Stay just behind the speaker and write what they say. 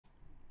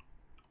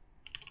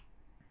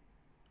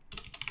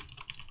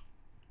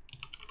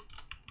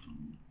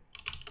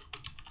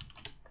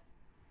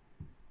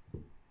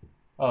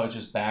Oh, it's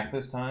just back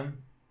this time?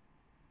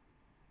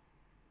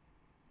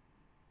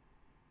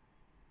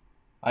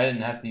 I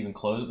didn't have to even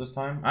close it this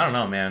time? I don't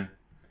know, man.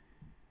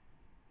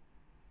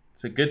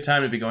 It's a good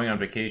time to be going on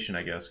vacation,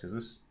 I guess,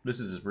 because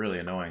this is really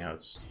annoying how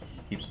it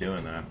keeps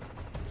doing that.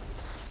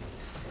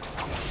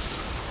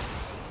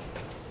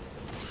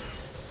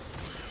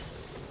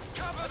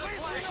 Cover the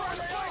flank!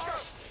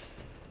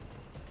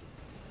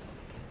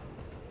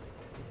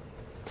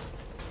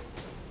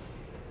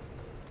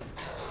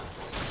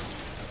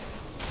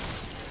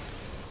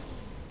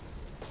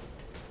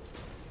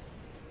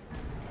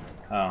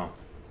 Oh.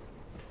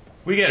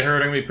 We get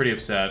hurt, I'm gonna be pretty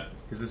upset,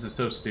 because this is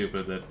so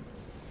stupid that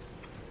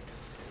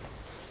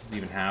it's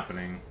even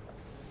happening.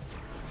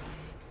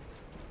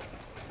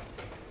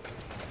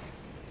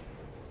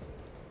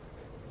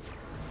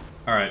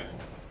 Alright.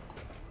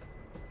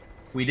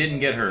 We didn't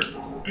get hurt.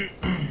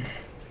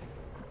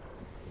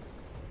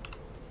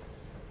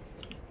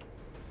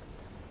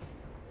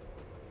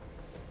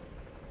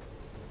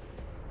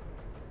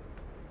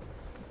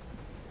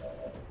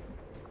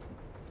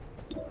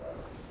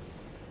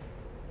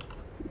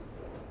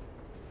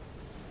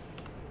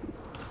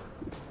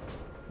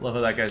 Love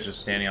how that guy's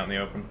just standing out in the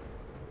open.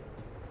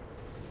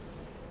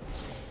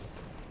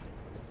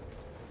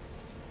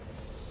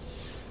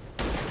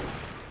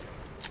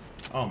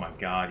 Oh my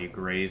god, you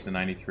grazed the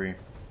 93.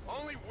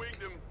 Only winged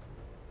him.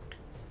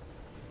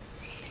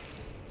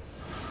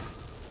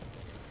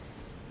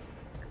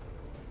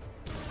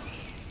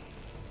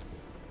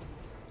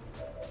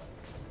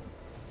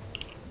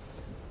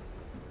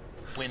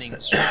 Winning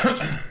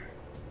strategy.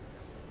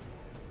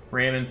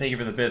 Raymond, thank you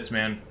for the bits,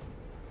 man.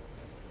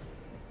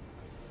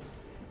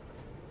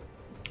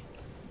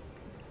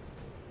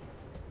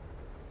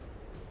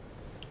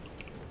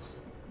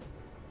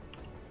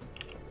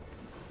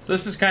 So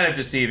this is kind of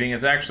deceiving.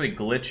 It's actually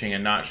glitching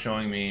and not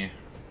showing me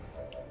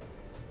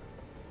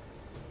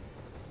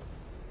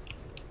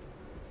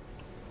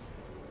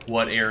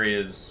what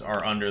areas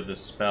are under the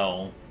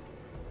spell.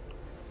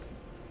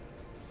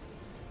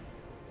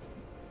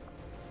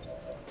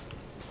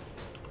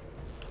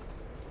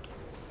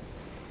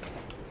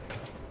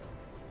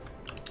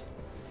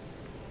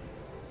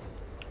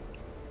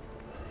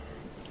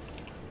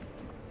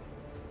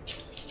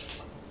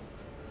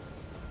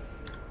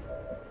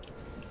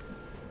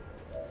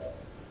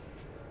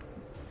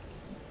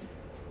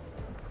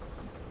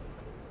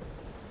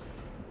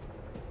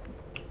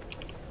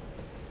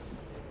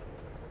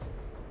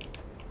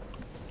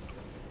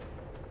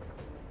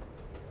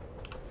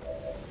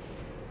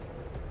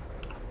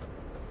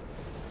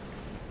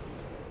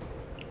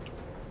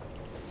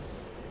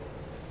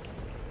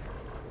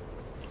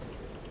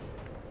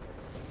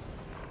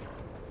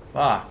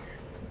 Fuck.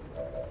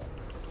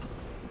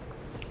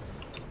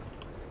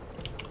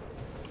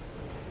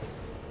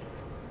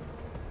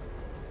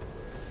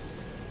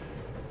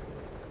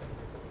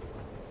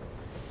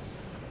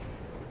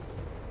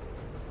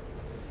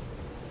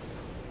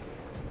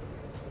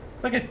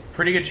 It's like a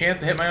pretty good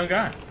chance to hit my own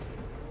guy.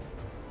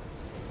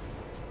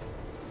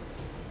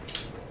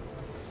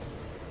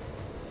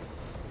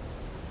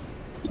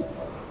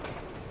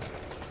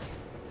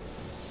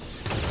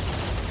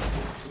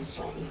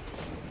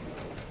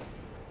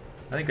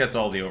 I think that's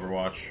all the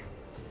Overwatch.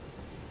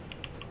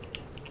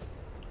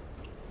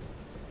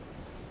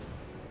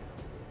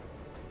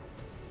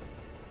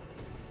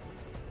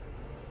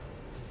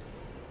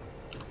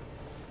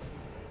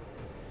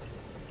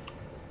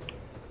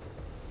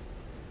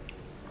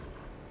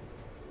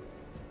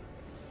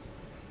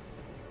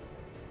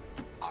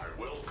 I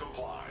will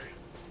comply.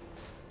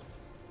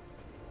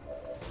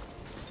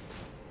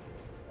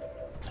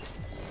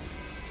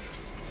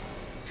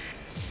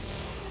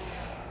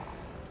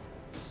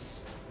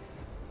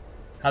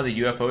 How'd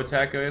the UFO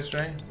attack go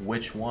yesterday?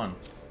 Which one?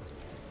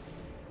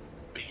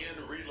 Begin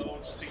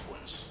reload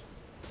sequence.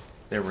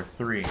 There were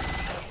 3.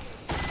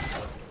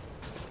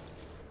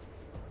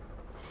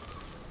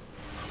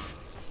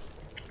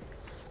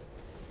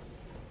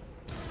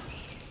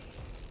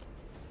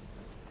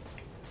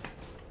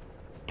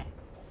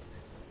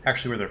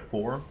 Actually, were there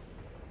 4?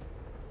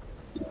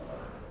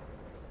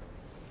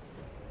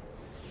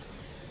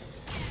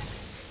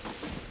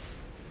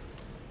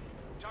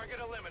 Target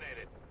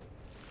eliminated.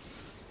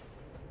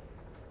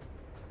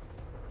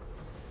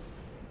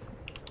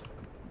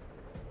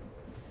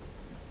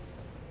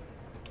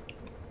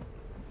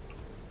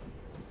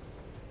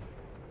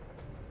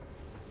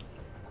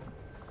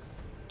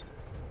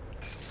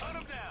 Hunt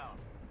him down.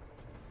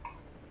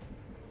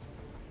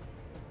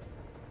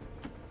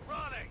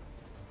 Running.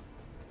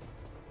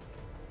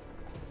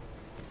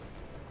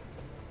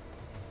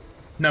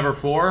 Number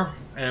 4,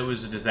 it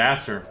was a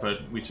disaster,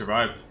 but we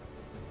survived.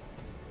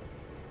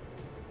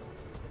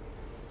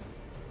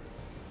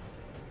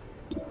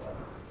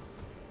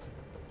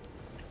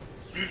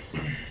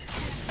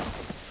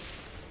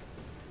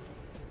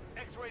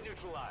 X-ray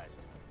neutralized.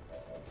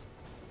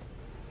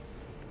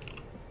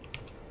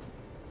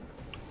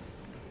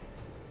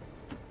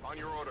 On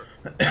your order.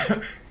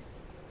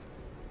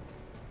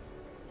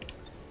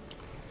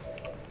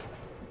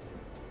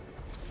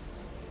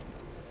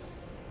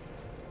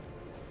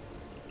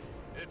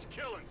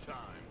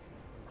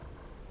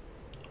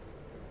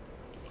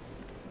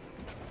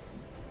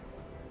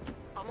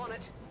 on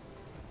it.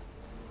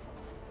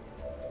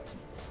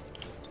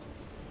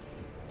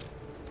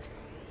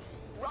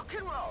 Rock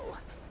and roll.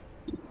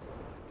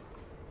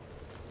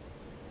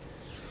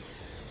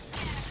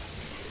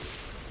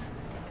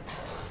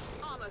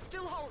 Armor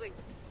still holding.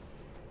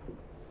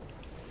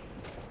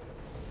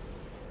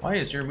 Why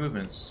is your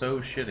movement so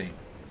shitty?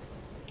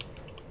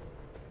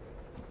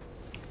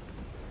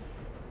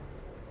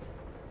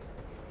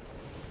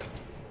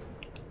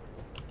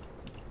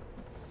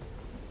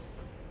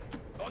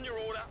 On your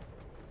order.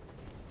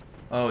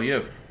 Oh, you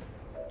have...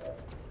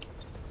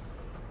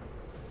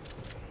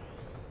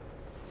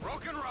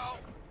 Rock and roll.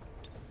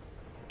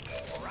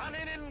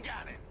 Running and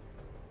gunning.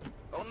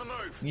 On the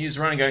move. Use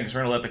running gun because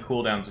we're gonna let the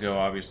cooldowns go,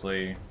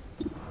 obviously,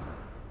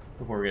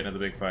 before we get into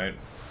the big fight.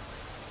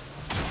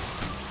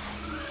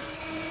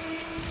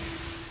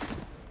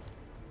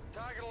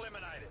 Target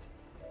eliminated.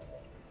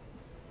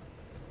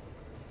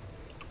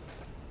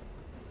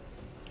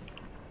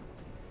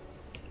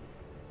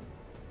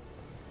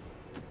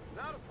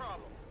 Not a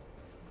problem.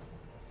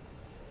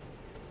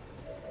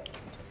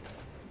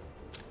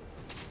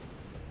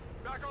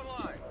 Back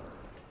online.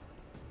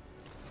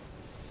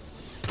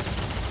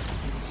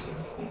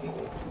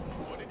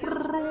 What did you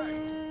expect?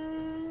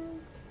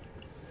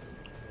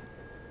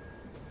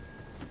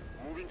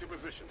 Moving to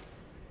position.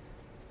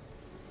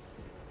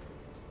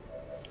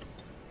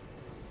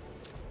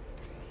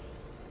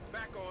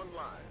 Back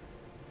online.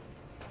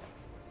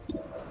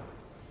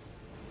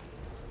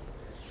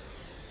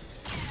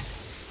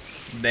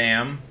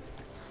 Damn.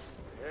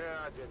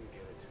 Yeah, I didn't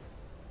get it.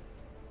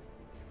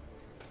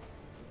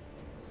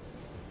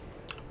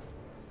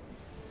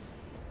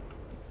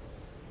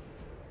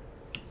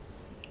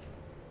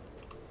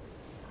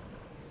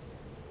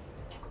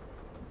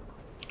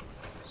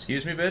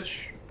 Excuse me,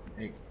 bitch.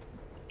 Hey.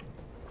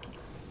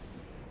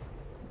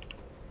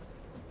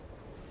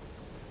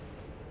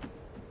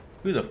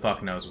 Who the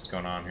fuck knows what's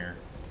going on here?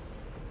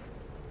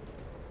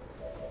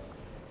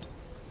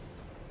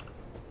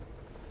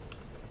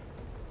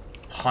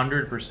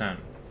 %100%.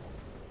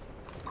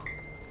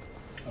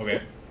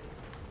 Okay.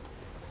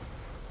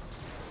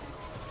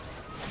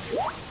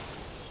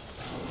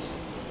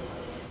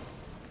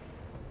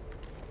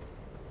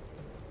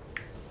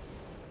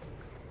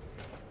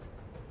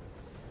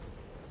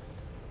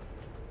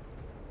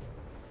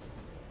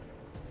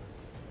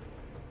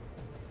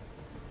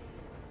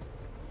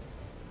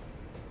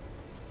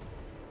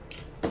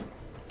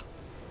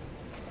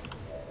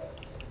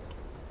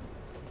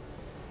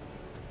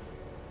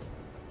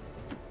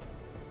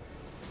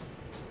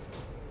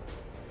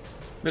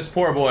 This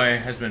poor boy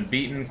has been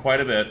beaten quite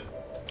a bit,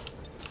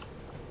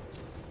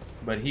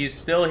 but he's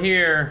still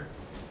here.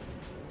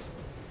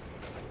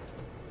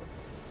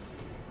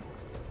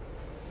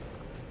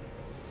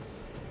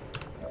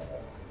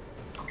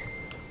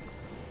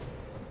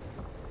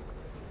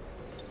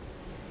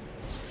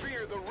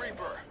 Fear the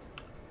Reaper.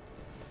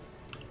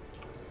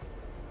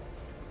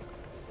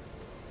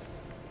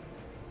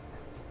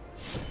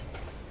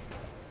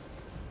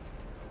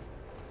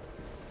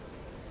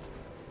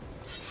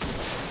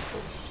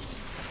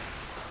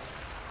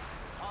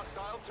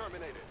 Hostile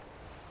terminated.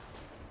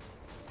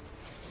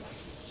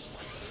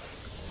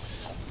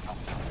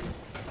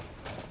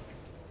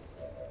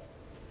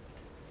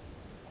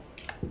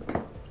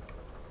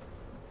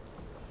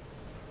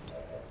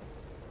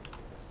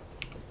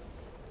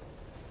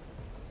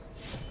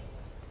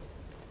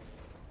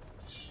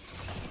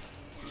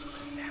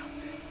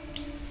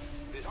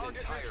 This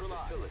entire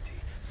facility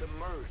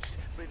submerged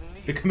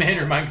beneath. The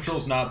commander mind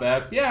control's not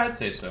bad. Yeah, I'd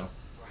say so.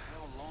 For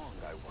how long,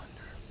 I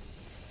wonder?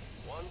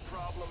 One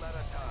problem at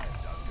a time,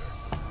 Doctor.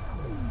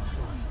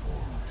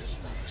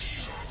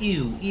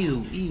 Ew,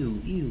 ew,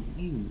 ew, ew,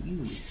 ew,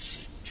 ew.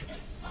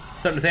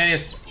 What's up,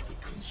 Nathanius?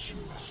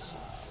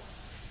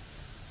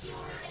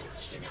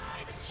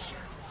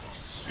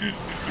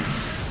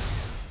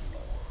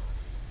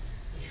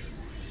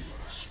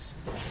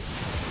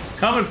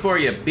 Coming for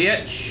you,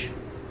 bitch.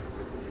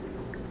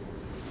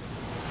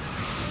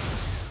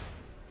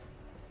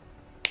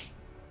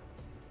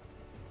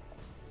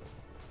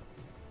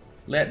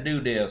 Let's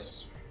do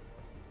this.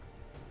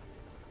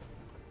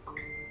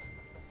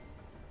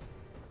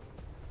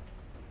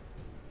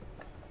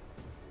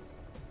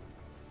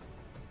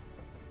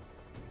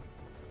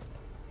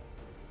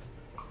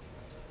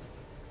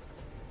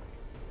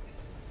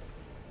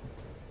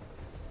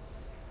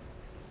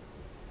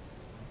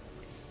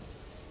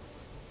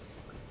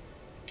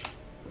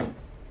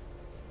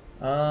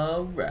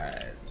 All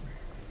right.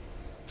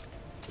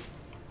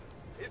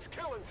 It's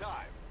killing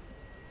time.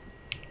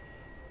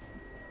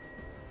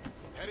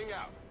 Heading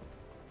out.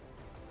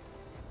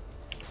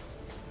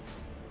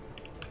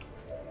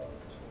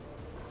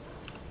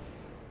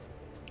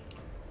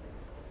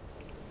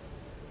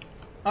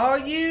 Are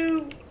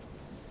you?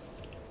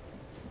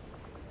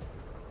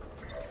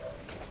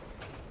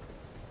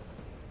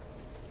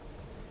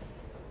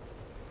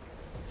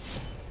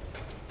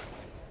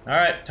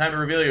 Alright, time to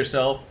reveal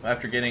yourself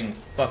after getting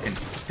fucking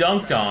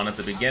dunked on at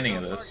the beginning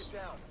of this.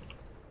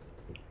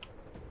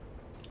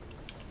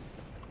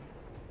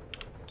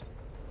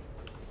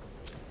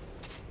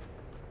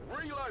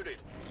 Reloaded.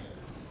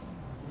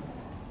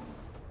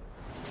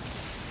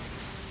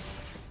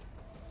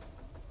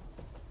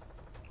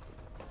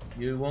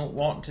 You won't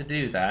want to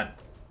do that.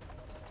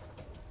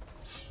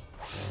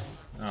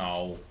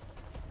 Oh.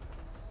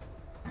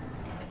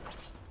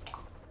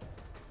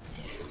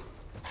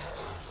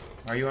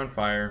 Are you on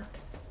fire?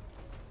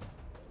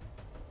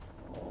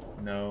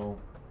 No.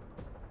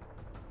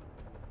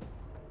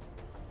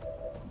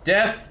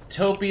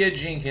 Deathtopia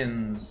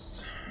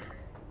Jenkins.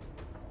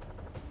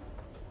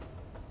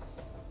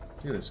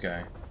 Look at this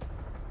guy.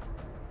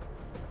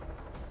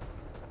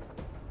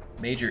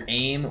 Major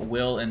aim,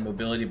 will, and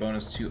mobility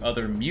bonus to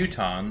other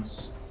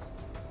mutons.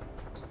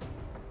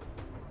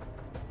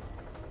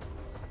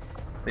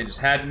 They just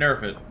had to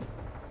nerf it.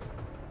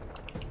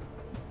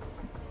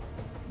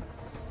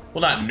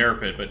 Well, not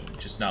nerf it, but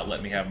just not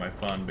let me have my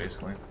fun,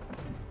 basically.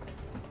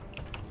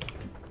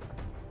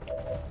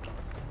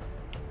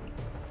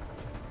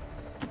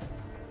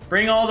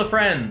 Bring all the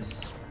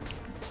friends.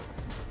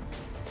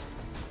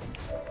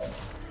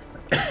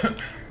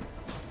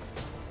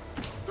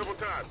 Double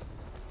time.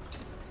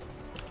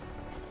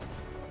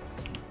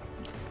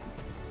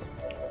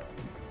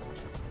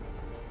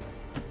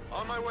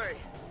 On my way.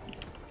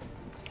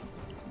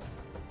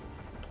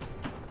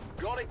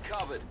 Got it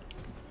covered.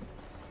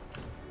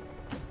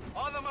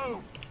 On the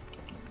move.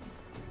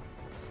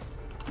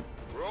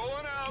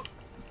 Rolling out.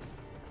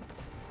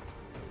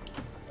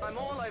 I'm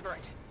all over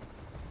it.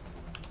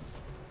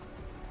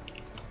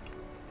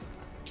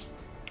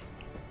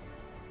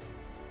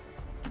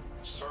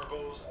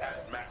 Servos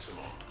at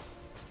maximum.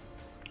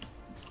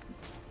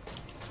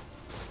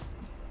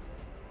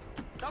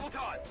 Double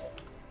time.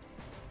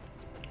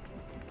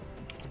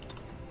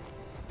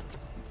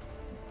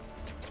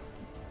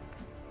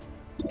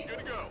 Good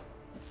to go.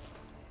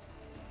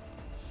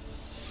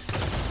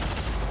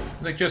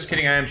 Like, just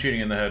kidding, I am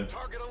shooting in the head.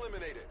 Target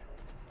eliminated.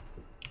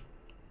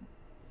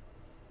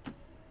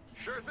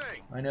 Sure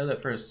thing. I know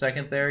that for a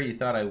second there you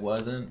thought I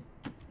wasn't,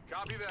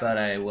 Copy that. but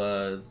I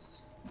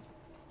was.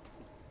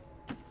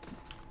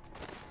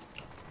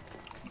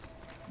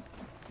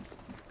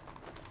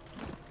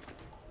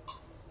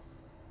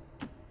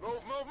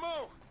 Move, move,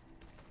 move.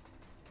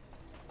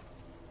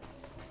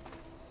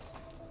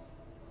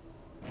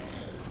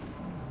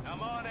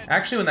 I'm on it.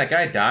 Actually, when that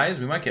guy dies,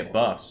 we might get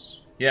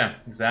buffs. Yeah,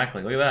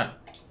 exactly. Look at that.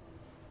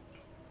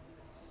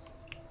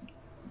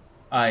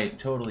 I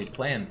totally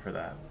planned for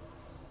that.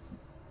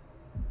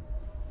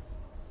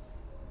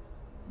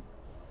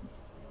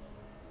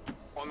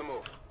 On the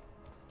move.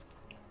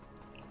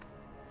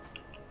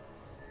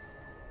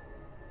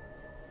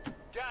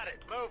 Got it.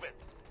 Move it.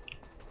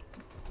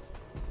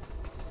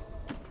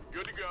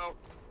 Good to go.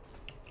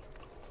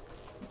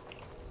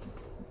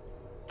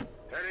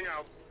 Heading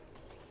out.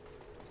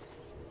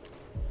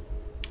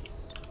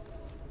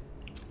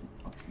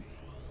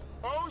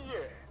 Oh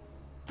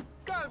yeah.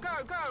 Go,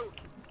 go, go.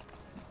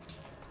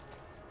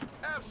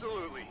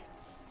 Absolutely.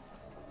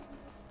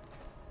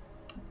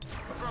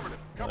 Affirmative.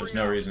 Well, there's Covering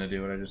no out. reason to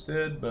do what I just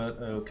did, but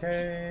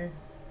okay.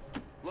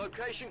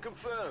 Location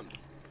confirmed.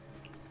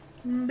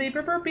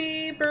 Beeper beeper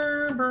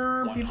beeper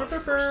beeper 100%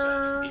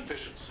 beeper.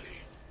 efficiency.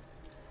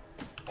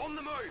 On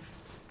the move.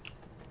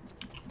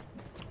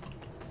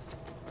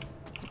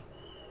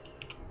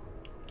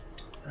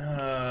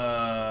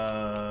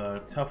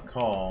 Tough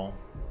call.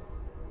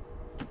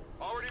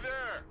 Already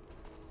there.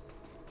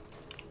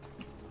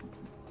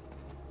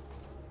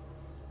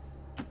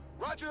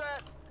 Roger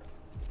that.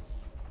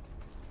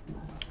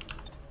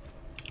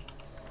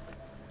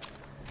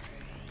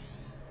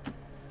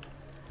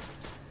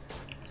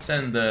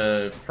 Send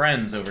the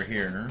friends over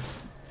here.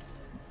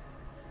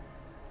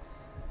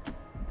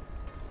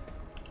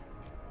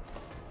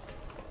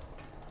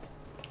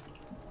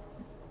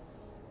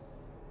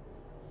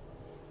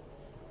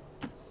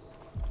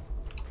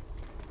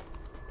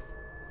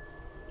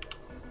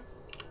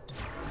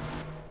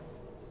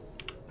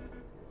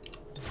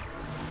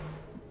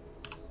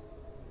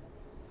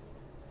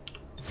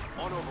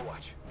 On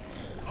Overwatch.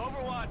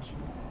 Overwatch.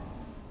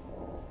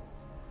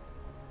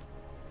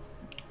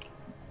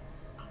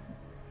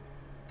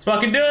 Let's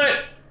fucking do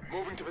it!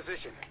 Moving to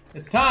position.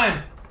 It's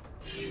time!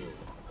 You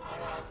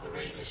are our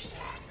greatest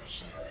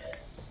adversary.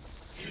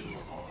 You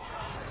are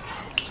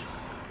our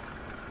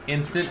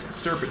Instant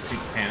serpent suit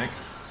panic.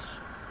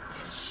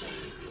 and save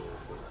your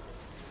world.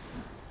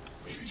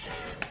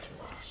 Return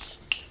to us.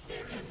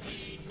 There can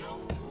be no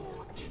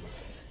more delay.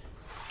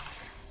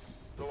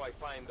 Though I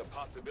find the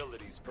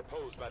possibilities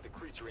proposed by the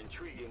creature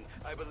intriguing,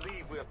 I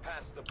believe we have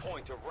passed the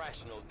point of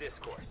rational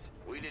discourse.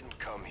 We didn't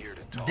come here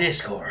to talk.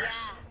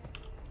 Discourse.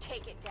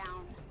 Take it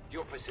down.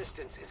 Your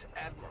persistence is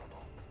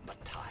admirable,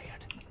 but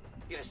tired.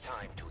 It is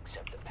time to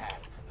accept the path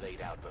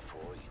laid out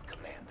before you,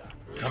 Commander.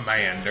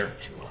 Commander.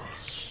 To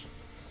us.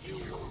 You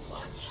were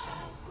once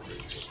our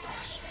greatest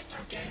asset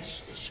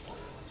against this world.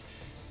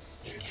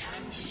 It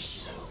can be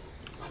so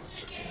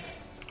once again.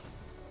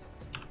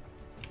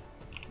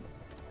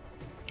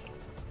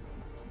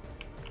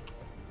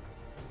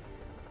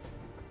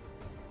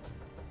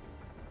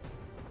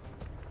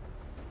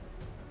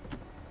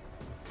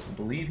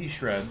 believe he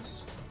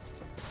shreds.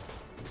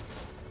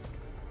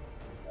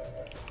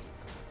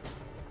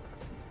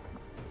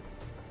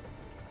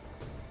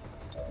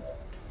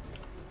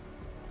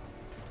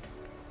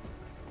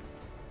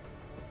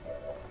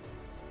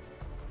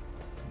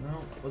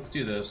 No, let's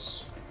do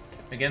this.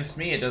 Against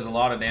me, it does a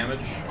lot of damage.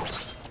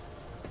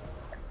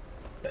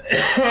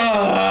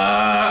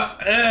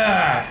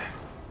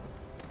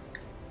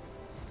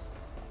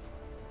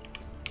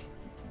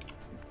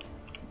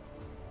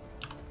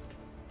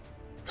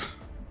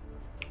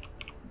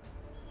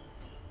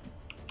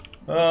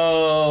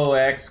 Oh,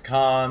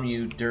 Xcom,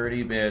 you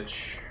dirty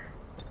bitch.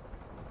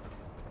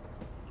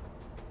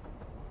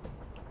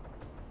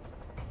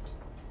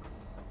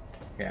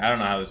 Okay, I don't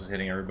know how this is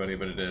hitting everybody,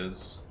 but it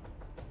is.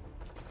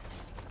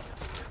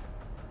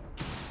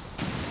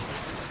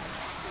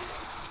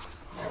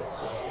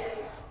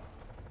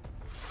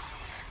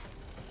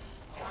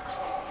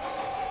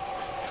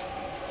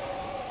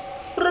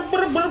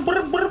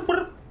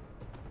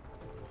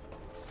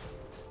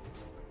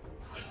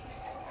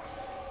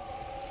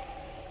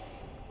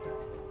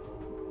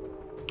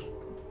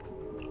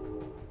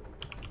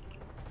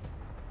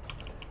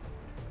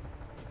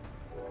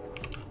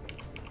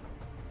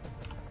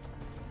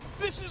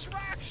 This is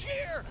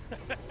Rockshear!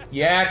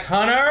 Yak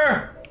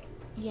Hunter!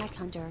 Yak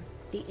Hunter,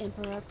 the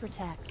Emperor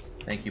protects.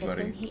 Thank you, but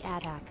buddy. then he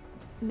attack.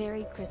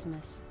 Merry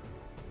Christmas.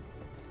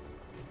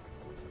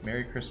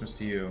 Merry Christmas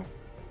to you.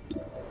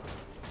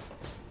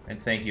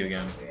 And thank you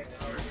again.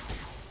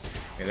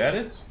 Okay, that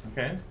is.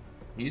 Okay.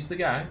 He's the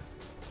guy.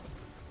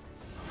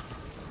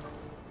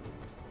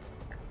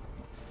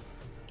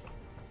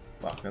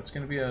 Fuck, that's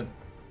gonna be a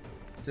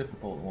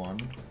difficult one.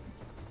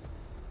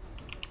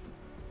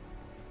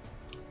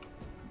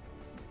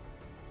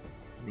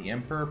 The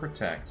Emperor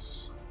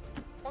protects.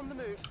 On the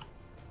move.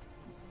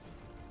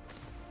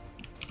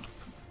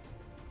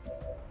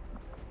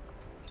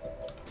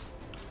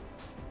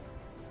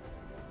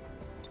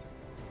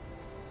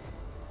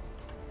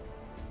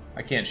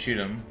 I can't shoot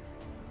him.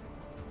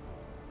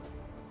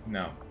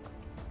 No.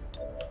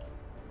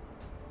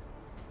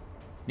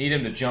 Need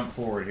him to jump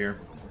forward here.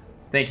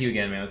 Thank you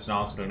again, man. That's an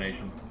awesome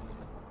donation.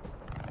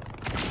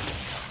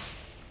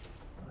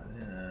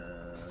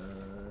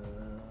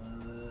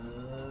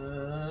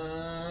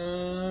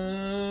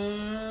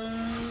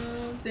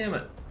 Damn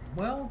it.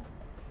 Well.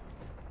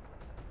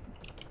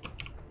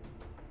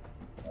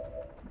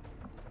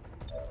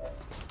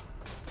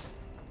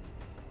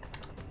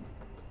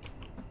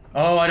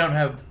 Oh, I don't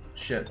have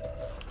shit.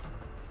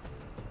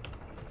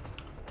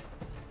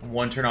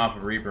 One turn off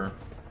of Reaper.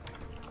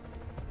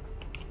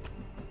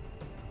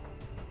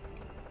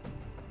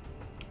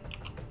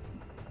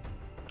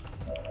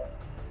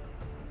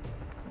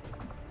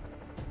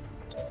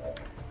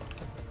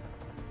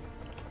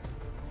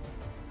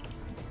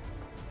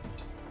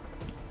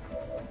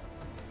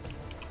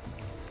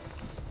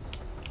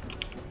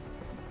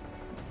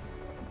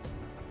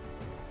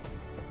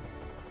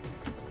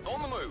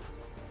 On the move.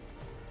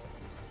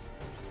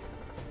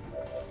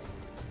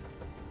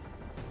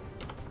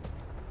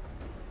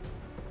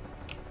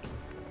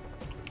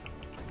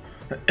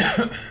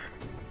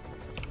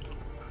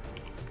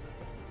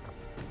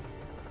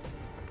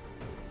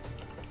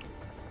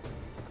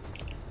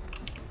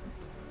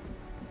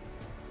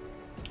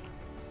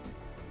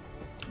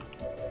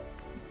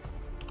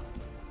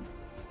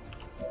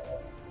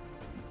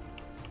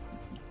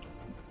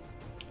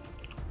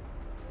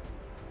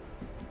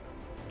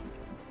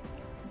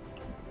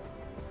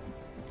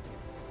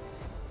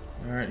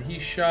 Alright, he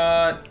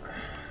shot.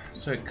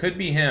 So it could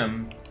be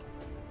him.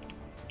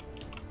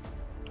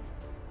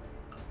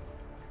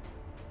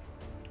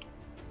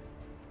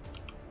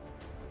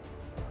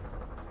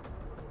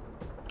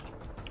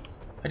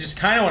 I just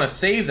kind of want to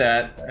save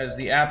that as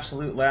the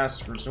absolute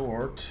last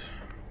resort.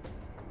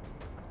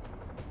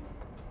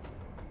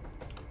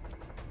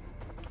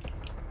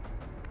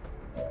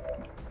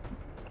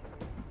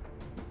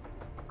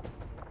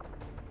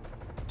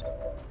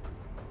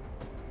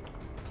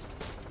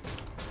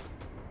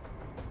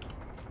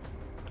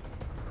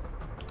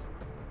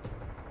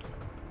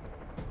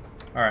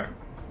 Alright.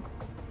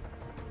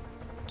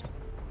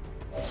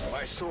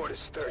 My sword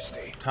is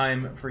thirsty.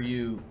 Time for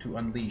you to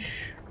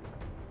unleash.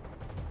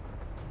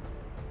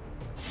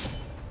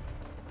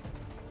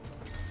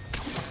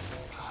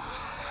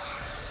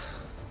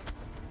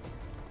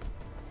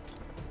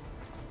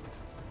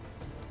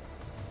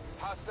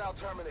 Hostile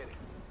terminated.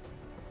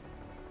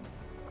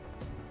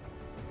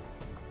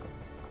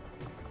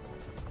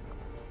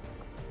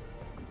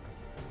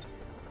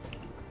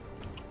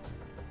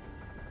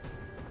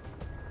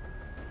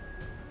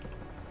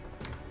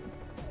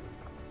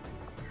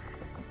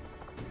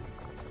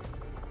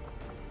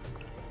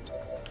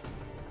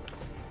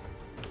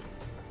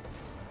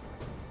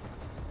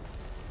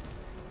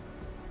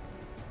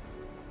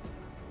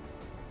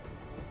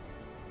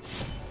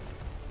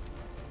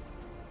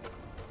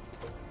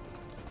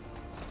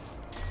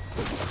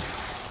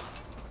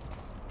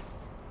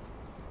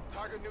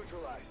 Target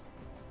neutralized.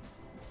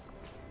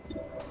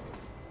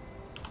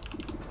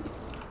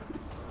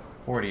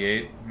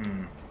 48.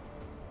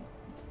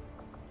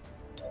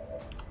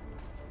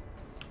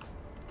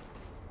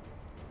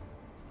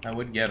 I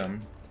would get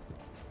him.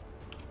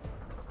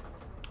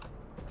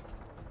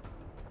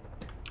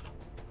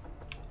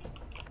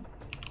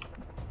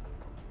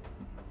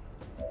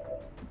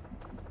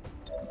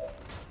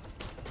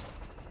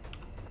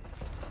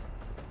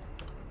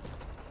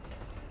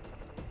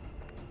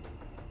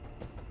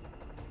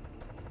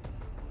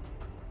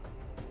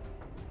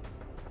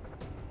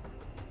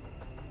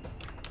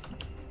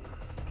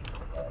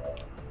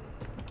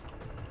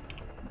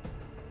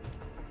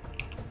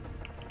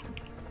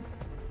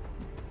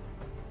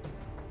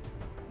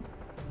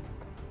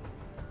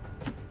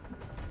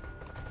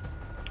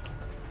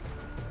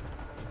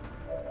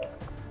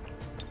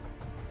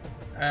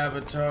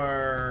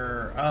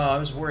 Avatar. Oh, I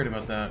was worried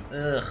about that.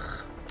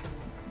 Ugh.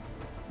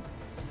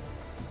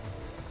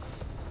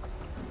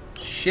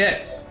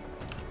 Shit.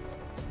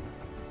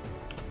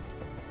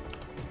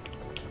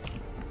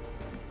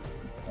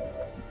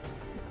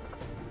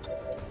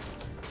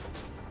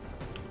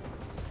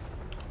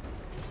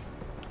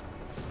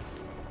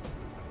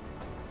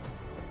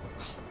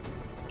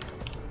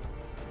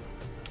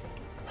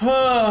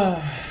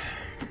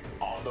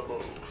 On the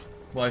move.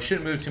 Well, I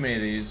shouldn't move too many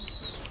of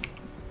these.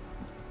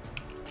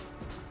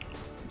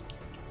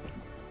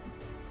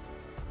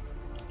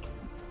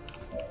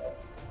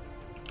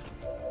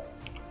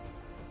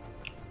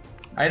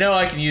 I know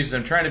I can use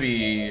them. I'm trying to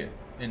be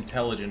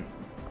intelligent.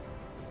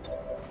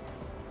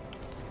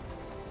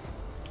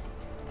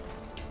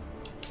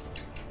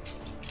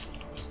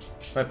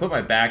 If I put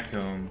my back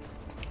to him,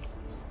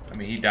 I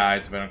mean, he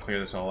dies if I don't clear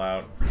this all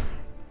out.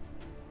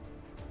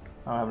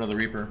 I'll have another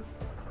Reaper.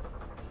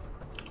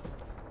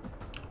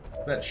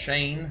 Is that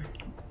Shane?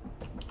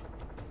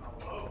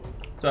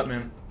 What's up,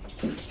 man?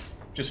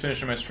 Just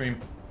finishing my stream.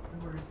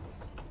 No worries.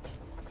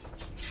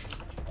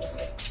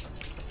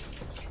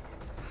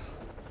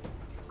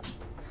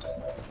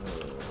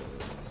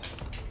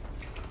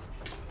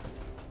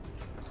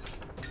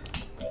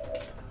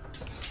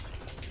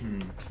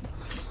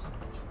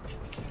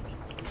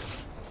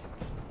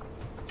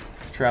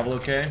 Travel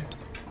okay?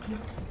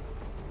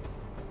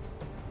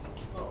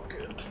 It's all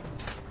good.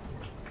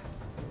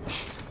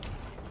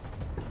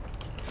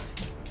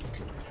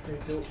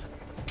 Straight built.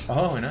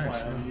 Oh, nice.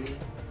 Why are you?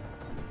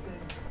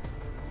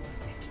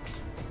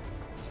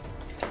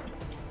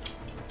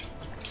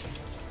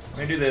 Let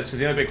me do this, because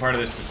the other big part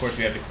of this is, of course,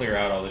 we have to clear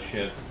out all this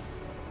shit.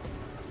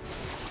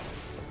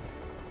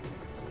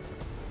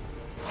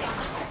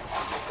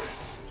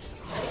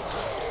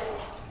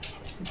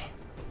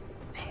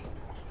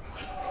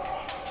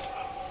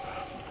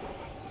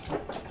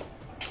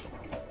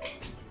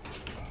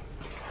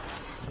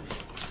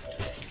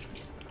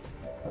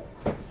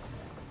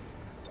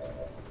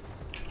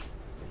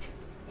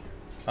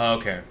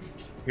 Okay,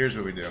 here's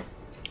what we do.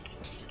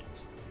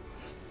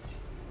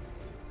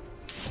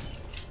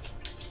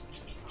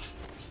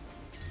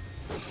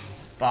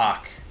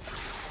 Fuck.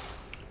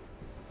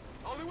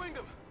 Only winged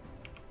him.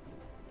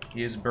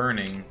 He is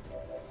burning.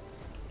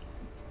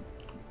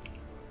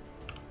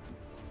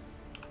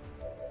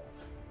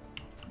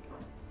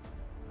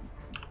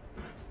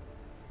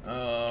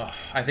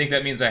 I think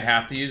that means I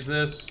have to use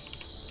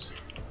this.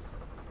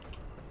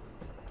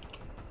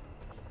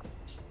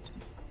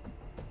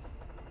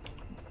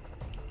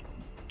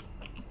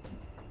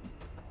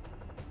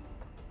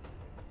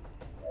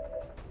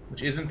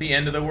 Which isn't the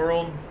end of the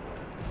world.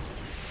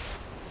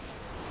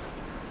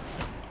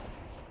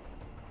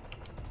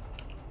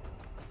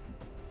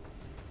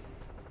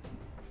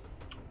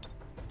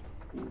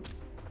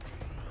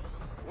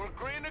 We're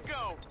green to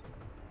go.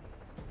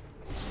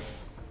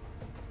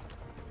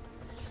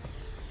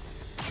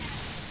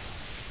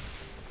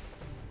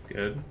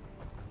 Good.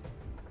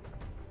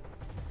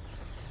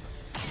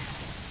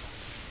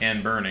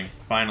 And burning,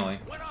 finally.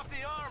 Went off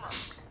the armor.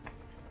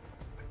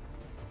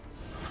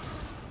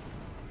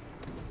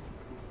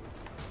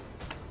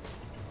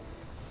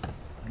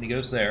 And he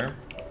goes there.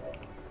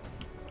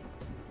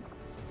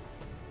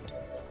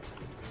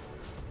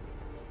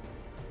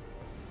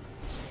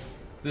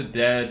 It's a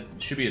dead,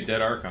 should be a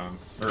dead Archon,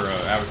 or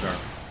Avatar.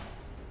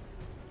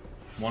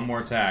 One more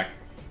attack.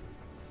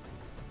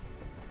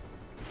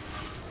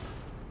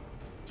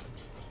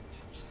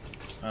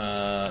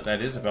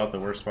 That is about the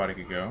worst spot it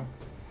could go.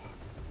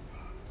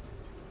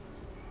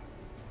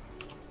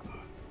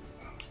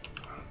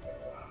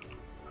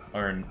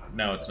 Or,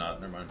 no, it's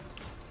not. Never mind.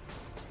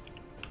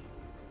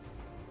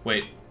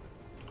 Wait.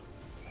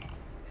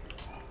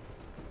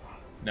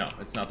 No,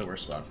 it's not the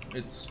worst spot.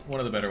 It's one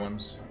of the better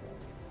ones.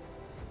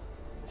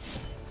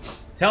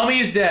 Tell me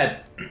he's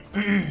dead.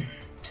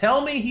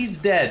 Tell me he's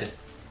dead.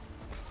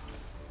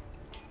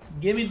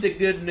 Give me the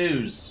good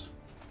news.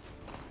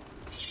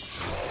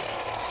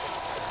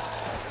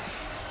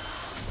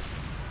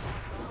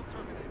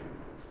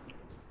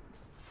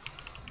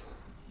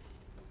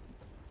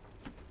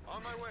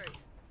 On my way.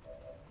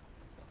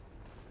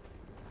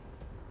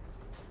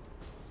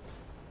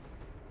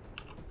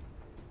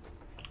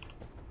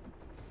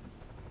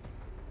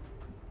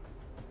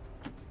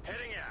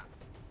 Heading out.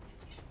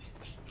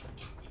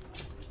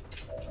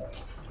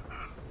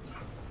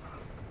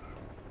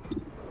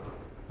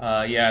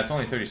 Yeah, it's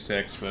only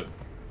 36, but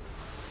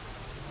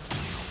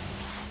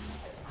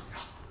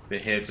if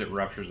it hits, it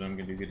ruptures them,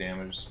 can do good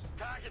damage.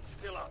 Target's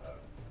still up.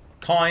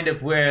 Kind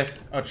of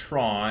worth a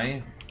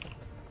try.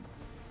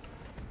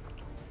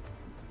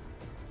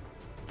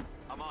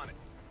 I'm on it.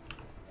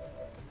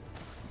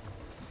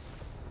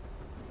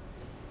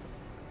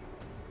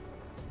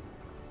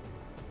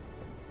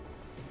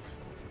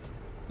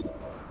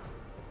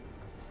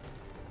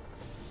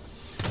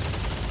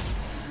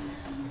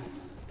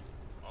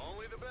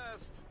 Only the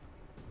best.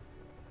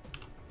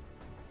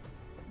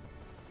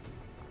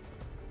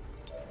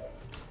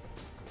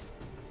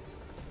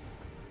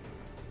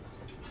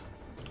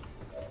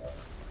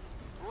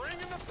 Bring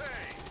in the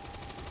pain.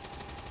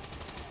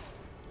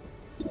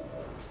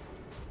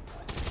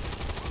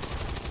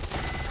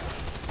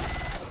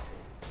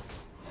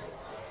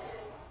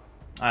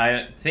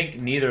 I think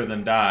neither of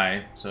them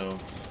die, so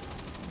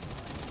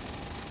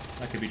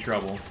that could be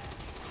trouble.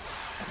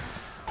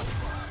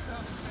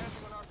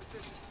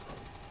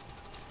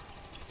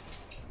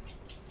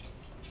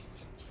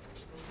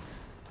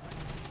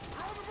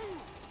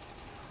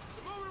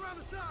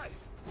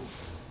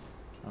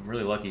 I'm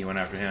really lucky he went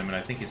after him, and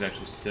I think he's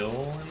actually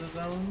still in the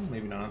zone.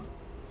 Maybe not.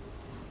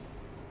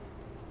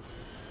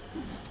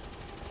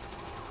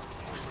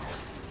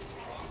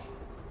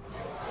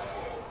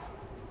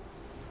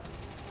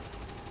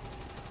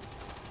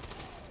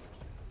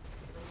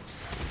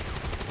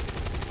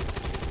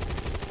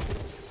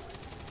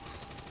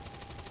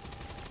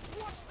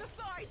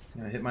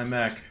 I hit my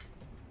mech.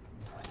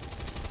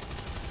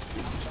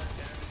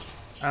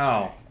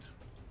 Ow.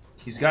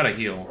 He's got to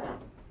heal.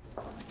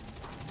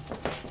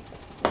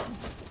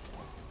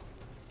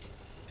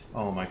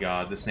 Oh my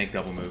god, the snake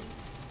double move.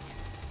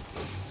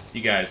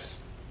 You guys.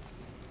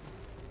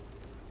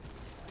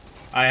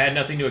 I had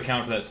nothing to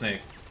account for that snake.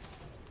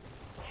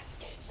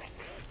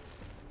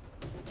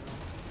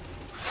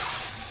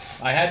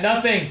 I had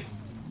nothing!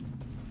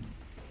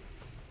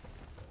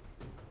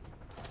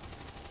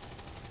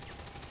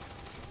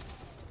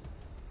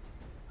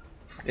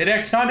 It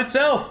Xcom'd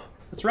itself!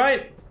 That's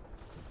right!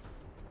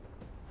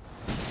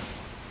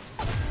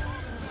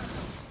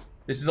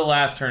 This is the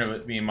last turn of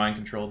it being mind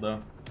controlled,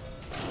 though.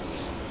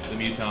 The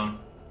Muton.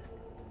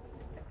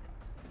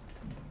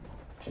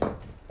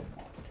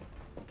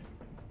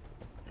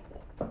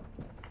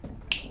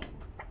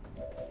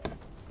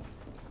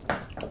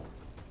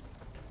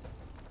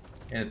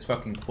 And it's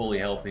fucking fully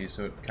healthy,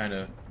 so it kind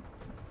of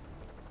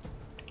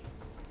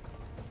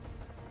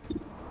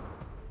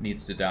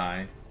needs to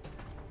die.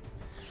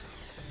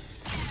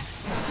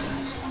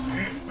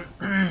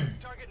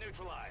 Target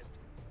neutralized.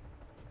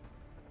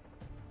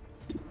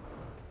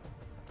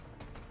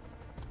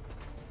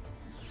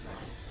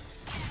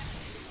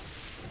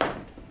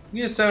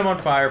 You gonna set him on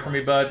fire for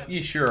me, bud?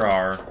 You sure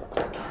are.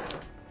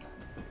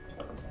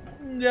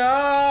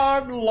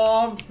 God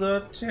love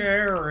the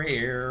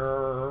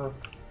terrier.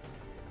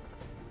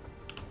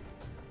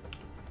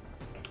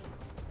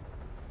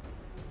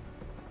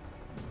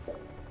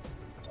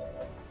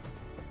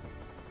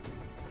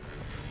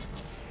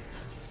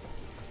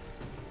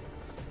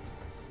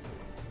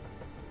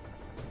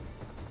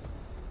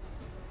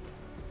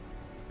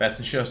 Best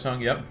in Show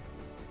song, yep.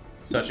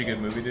 Such a good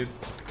movie, dude.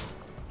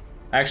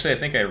 Actually, I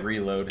think I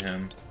reload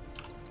him.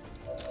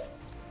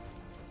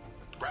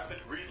 Rapid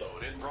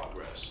reload in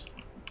progress.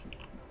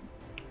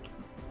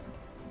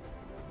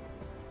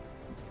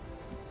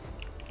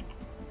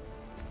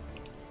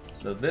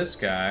 So this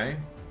guy...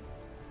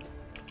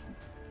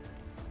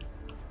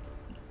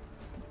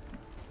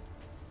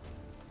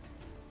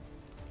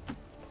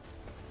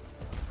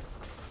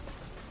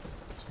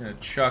 is gonna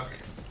chuck...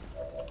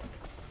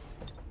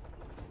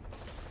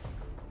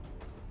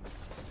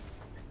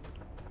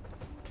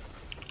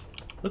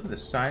 Look at the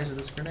size of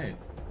this grenade.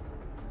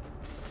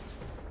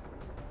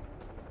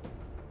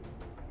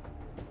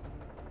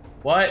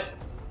 What?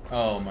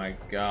 Oh my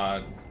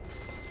god.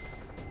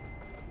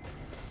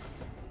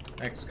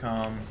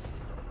 Xcom.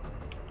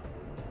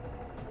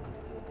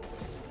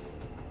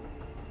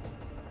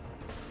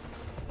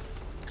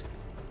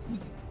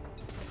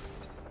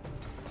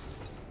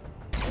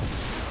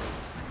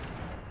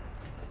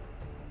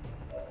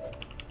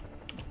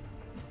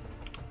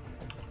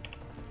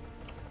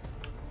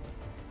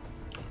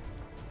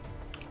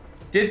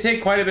 Did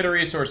take quite a bit of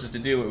resources to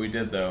do what we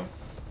did, though.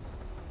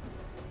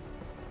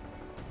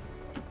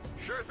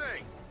 Sure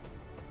thing.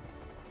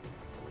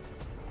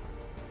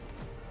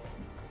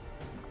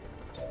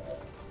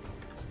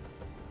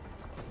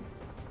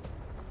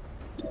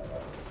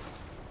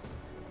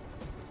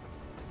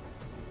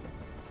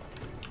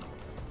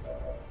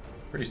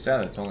 Pretty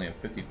sad it's only a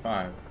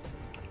 55.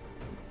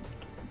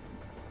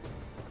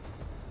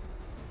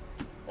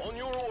 On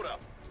your order.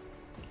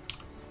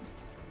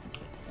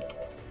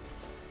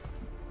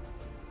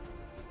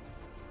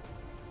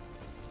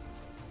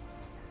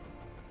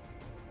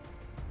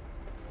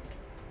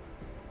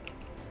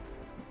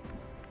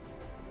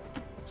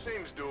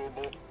 Seems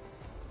doable.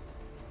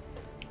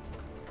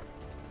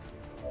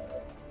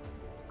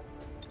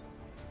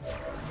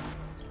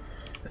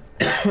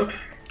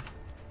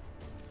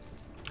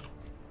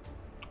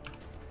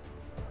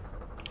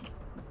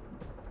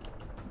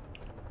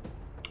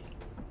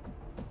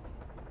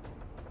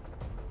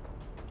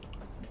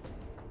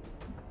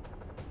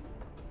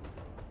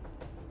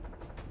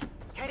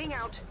 Heading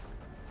out.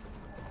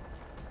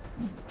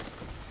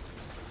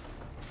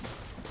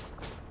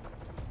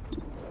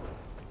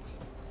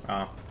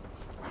 Oh.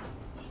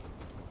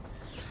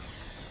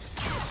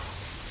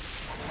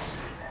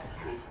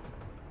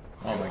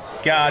 Oh my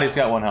god, he's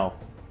got 1 health.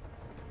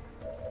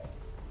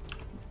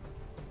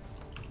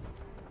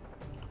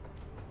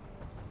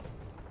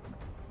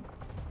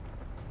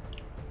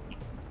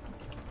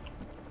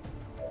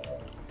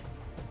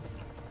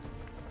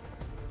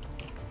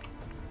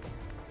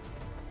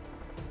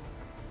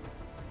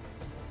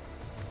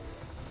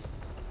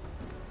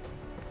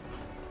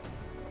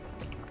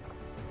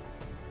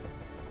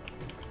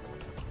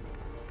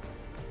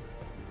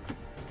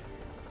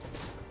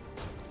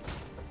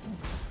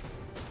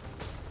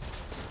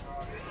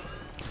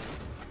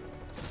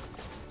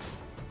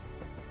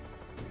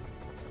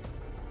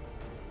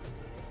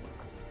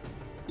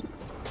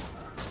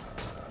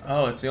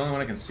 Oh, it's the only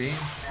one I can see?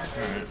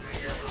 Alright.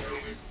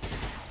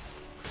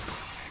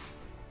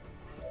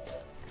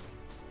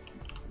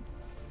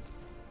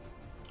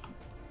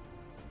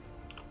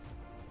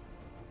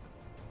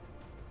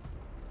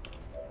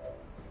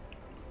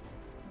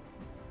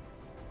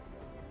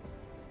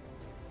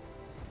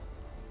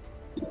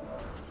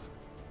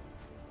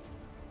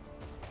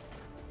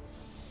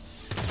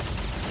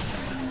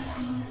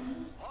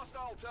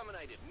 Hostile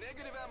terminated.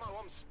 Negative ammo.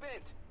 I'm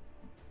spent.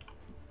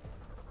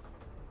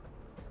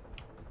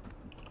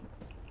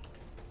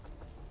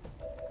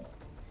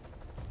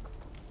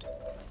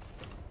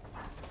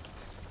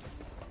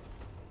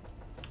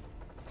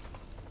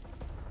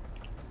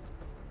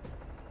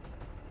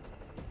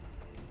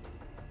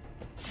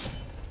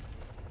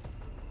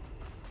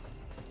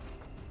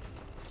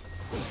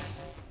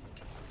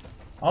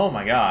 Oh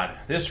my god.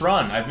 This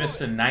run, I've missed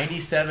a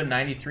 97,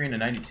 93, and a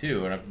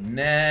 92, and I've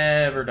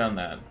never done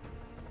that.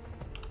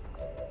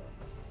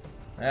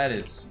 That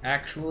is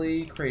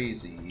actually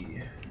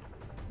crazy.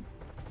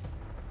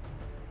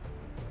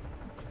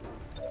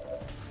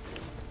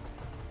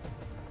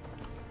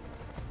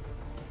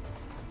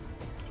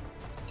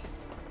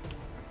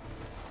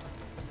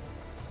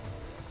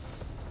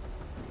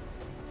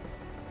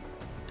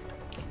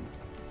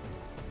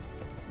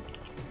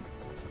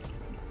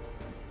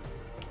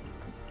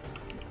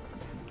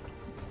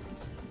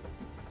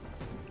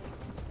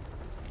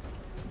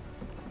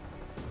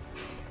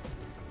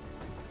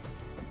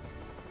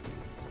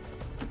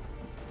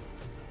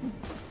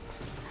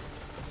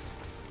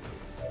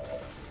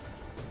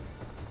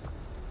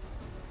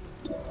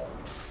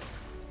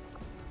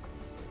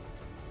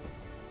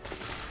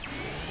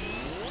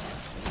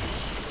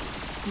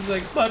 He's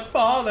like, but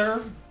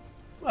father,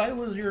 I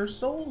was your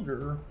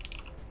soldier.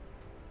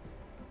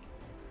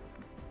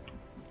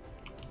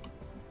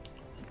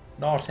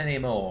 Not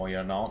anymore,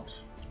 you're not.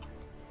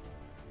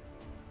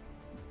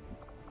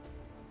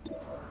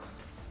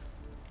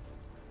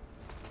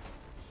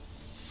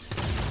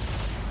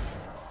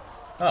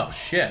 Oh,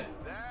 shit.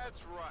 That's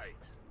right.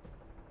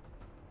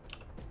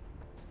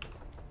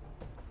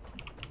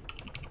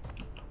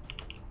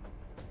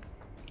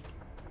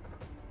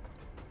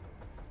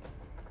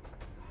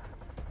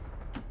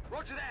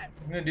 Roger that.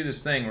 I'm gonna do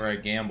this thing where I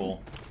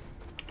gamble.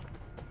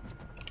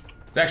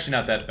 It's actually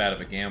not that bad of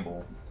a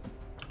gamble.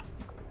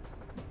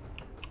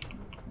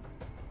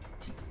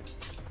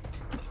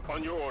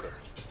 On your order.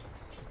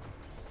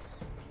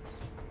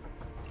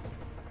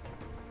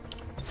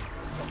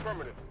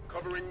 Affirmative.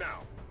 Covering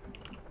now.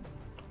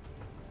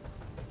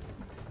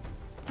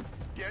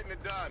 Getting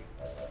it done.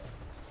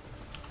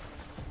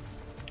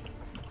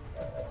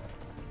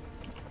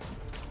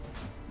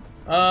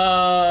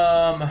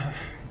 I'll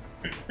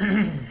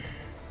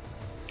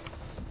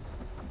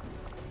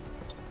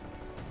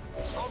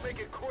make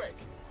it quick.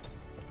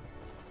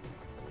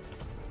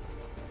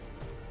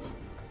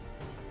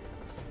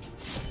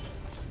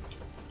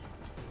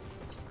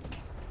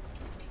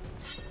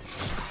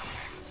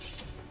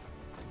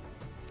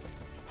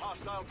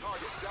 Hostile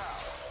target down.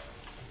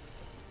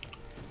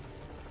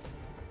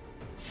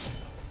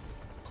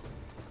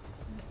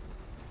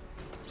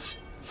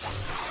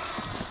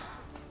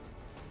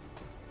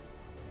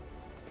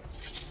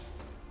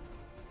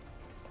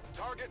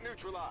 Target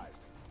neutralized.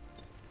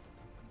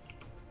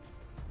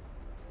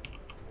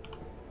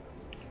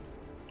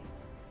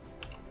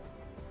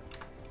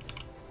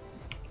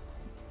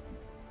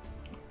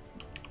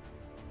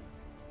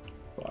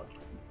 Fuck.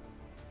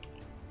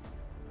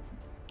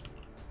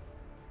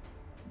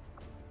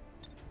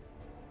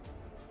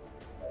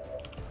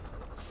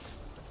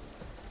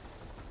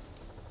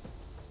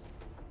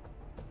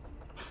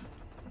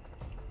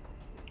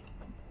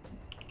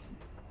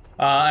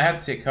 I have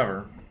to take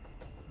cover.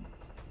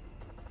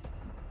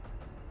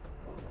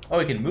 Oh,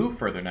 we can move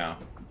further now.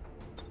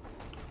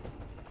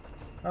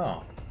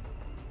 Oh.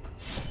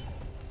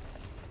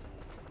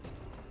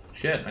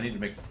 Shit, I need to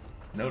make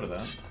note of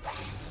that.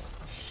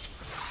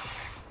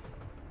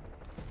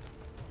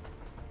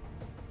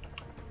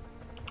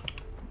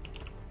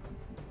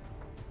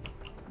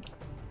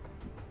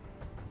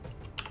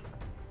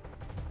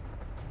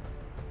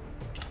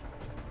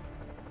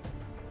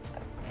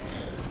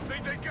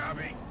 Think they got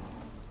me?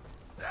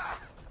 Ah,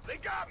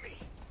 got me.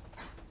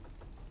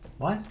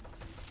 What?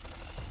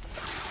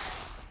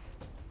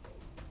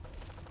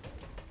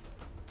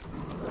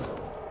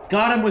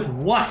 Got him with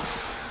what?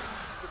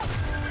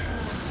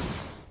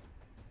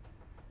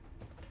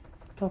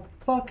 The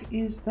fuck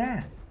is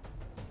that?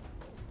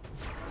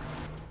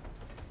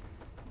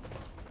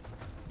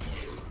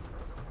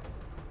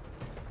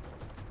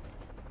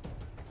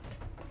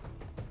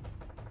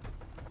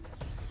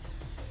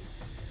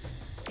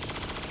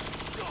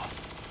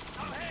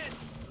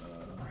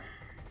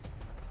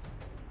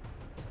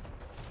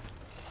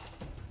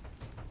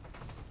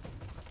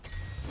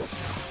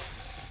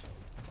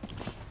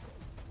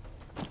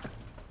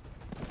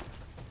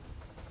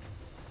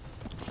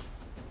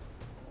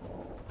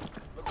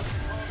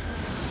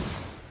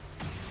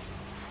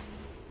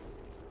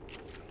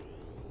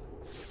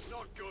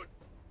 Not good.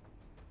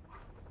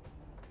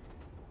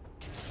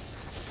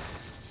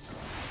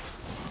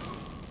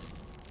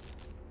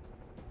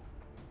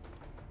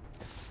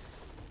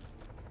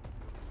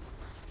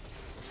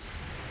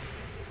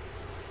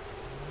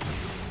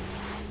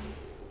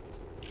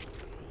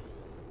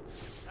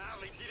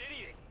 Hardly did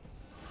anything.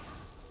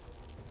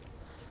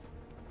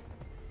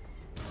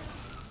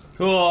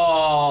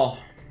 Cool.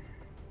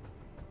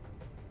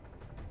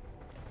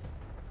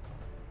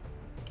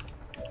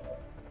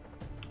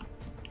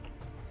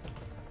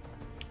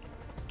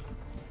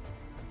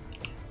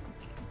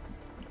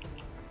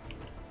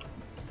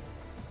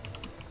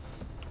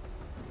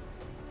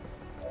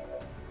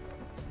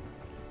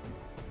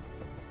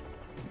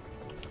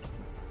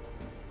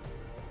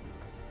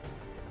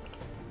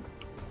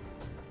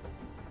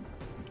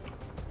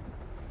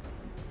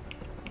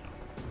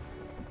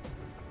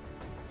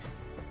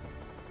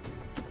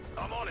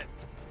 I'm on it.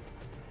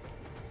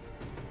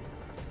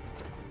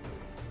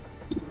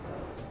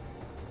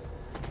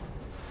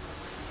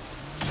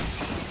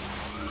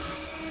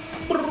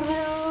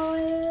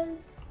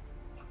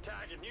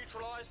 Target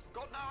neutralized.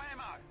 Got no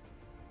ammo.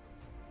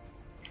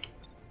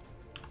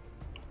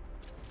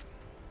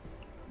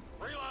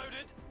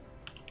 Reloaded.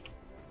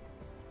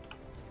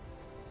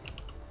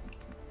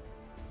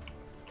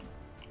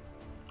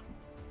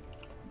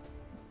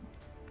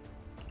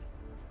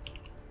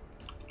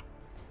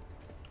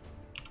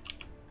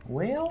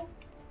 Well,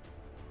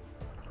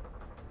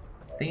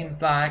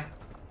 seems like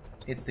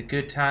it's a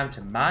good time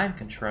to mind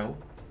control.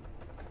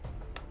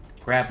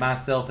 Grab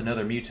myself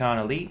another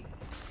Muton Elite.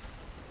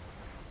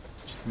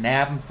 Just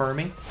nab him for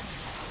me.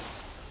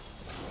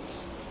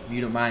 If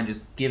you don't mind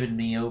just giving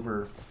me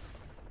over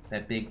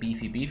that big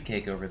beefy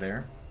beefcake over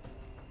there,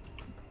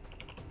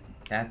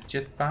 that's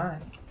just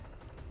fine.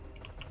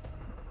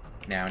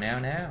 Now.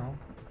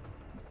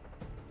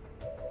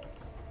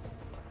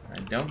 I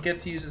don't get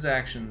to use his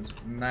actions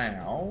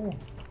now.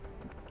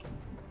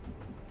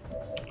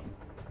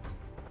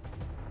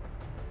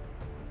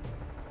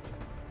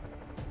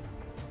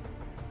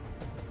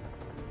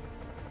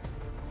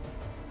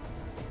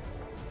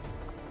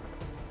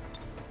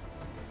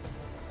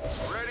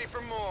 Ready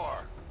for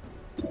more.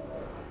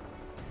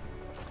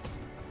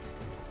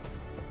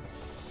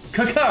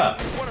 Kaka!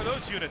 One of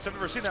those units. I've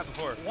never seen that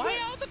before. Why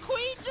are the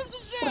queens of the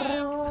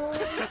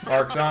ship?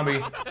 Arc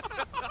Zombie.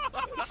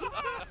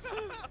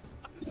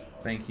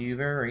 Thank you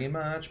very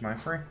much, my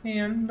friend.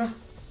 5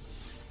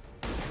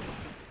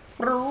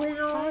 months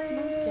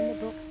in the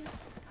books.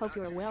 Hope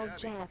you're well,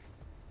 Jeff.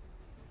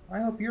 I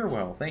hope you're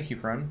well. Thank you,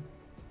 friend.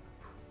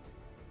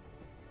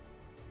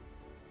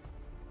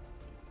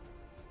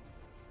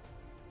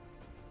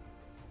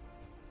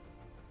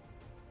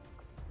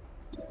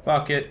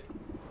 Fuck it.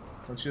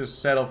 Let's just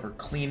settle for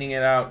cleaning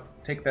it out.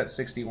 Take that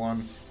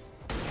 61.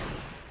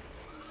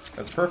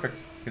 That's perfect,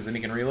 because then he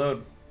can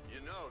reload.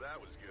 You know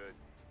that was good.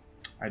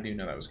 I do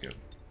know that was good.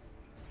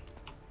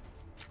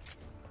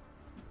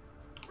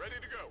 Ready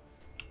to go.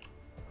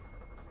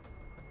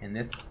 And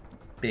this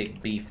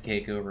big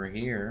beefcake over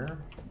here.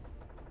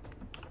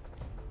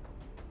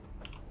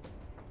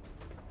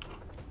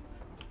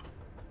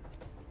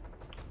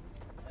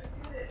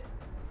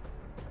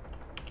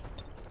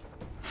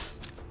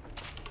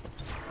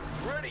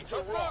 Ready to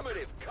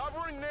affirmative.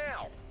 Covering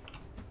now.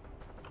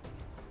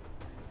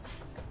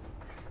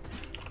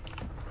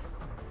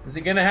 Is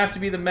it gonna have to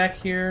be the mech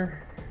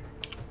here?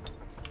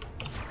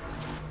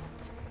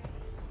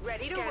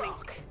 Ready to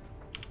rock.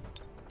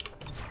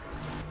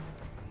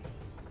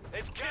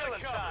 It's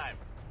killing time.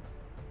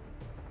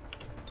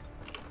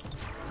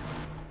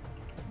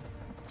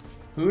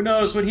 Who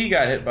knows what he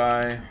got hit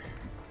by?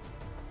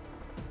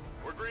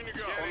 We're green to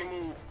go. On the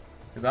move.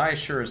 Because I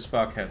sure as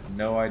fuck have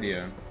no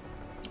idea.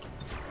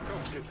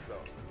 Don't get some.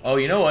 Oh,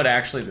 you know what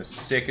actually the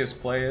sickest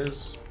play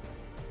is?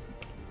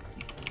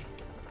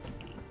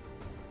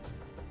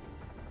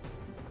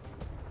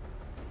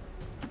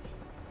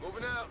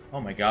 Moving out. Oh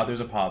my god,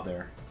 there's a pod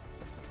there.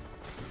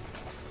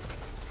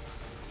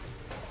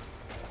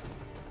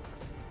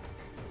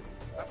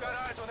 I've got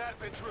eyes on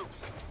Advent troops.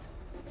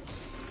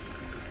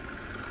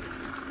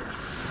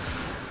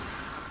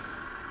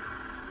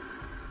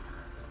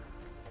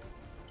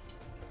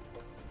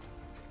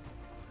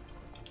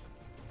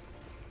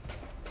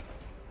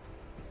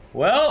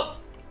 Well,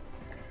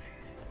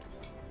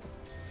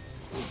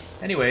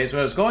 Anyways, what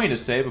I was going to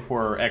say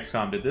before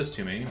XCOM did this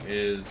to me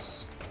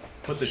is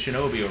put the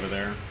Shinobi over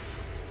there.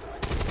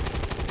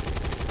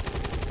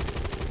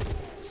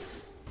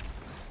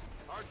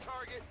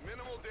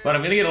 But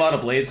I'm going to get a lot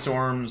of Blade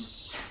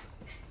Storms.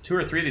 2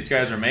 or 3 of these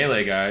guys are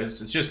melee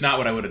guys. It's just not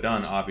what I would have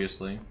done,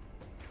 obviously.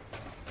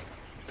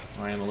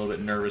 I am a little bit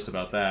nervous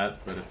about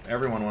that, but if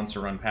everyone wants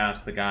to run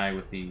past the guy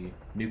with the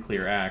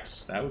nuclear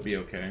axe, that would be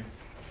okay.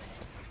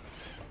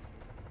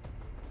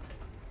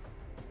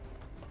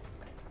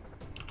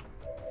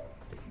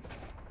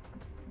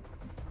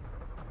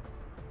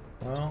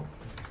 Well...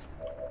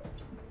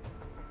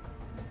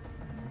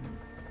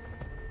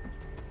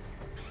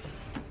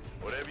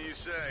 Whatever you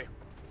say.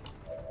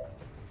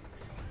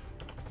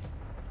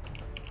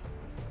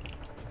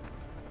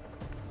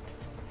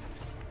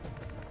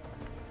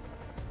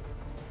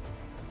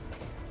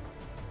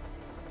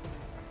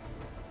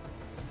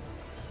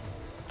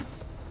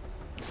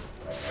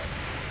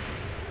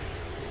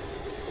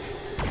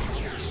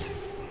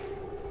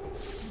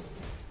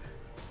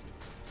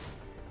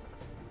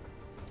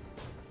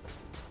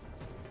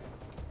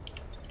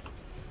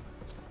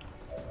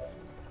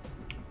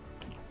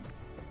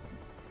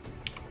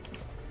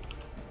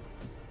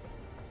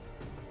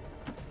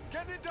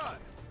 Getting it done.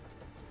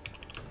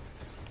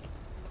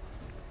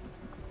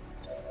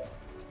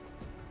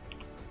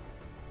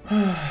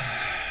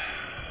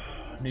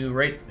 Knew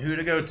right who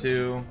to go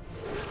to.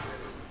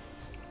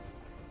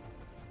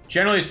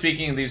 Generally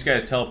speaking, these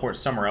guys teleport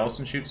somewhere else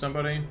and shoot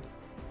somebody.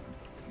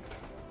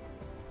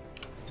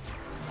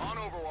 On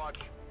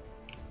Overwatch.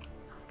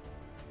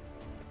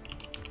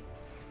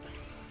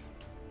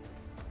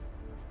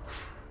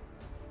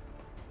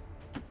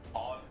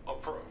 On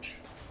approach.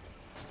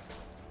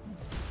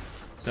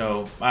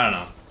 So, I don't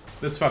know.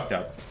 That's fucked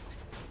up.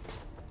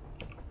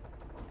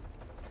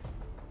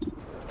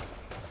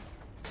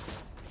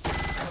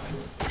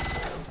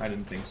 I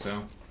didn't think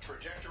so.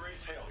 Trajectory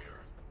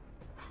failure.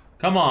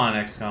 Come on,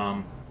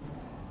 XCOM.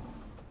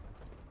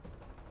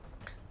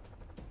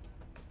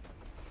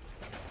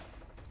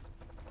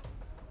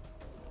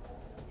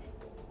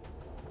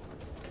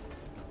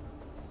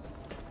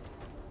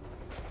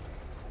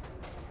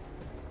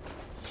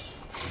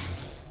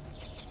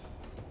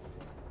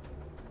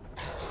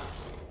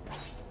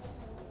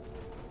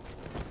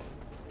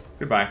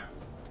 Goodbye.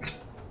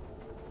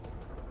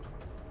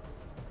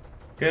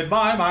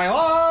 Goodbye, my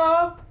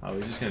love! Oh,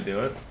 he's just gonna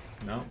do it?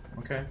 No?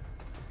 Okay.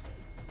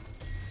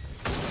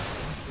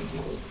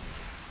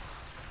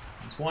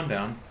 It's one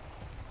down.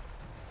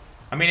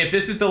 I mean, if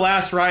this is the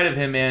last ride of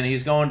him, man,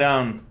 he's going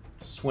down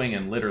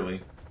swinging,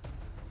 literally.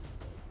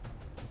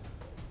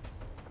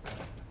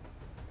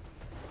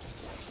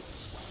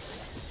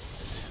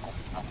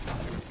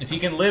 If he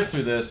can live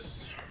through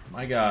this,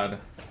 my god.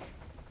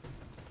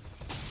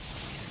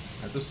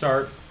 That's a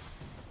start.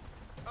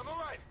 I'm all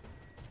right.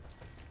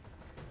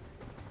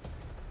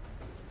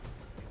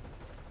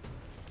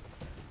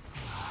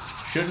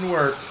 Shouldn't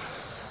work.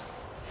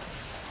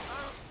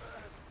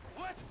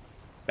 What?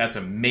 That's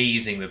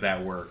amazing that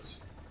that worked.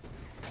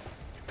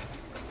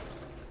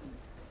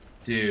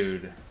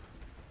 Dude.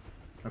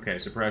 Okay,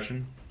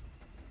 suppression.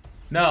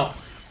 No.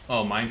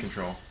 Oh, mind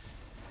control.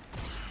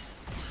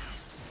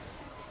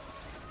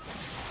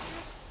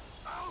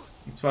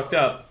 It's fucked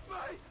up.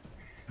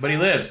 But he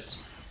lives.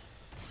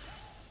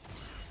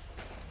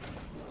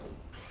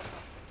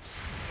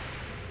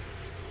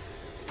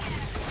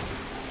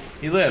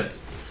 He lived.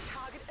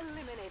 Target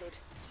eliminated.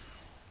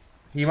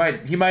 He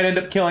might end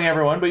up killing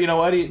everyone, but you know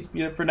what?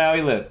 For now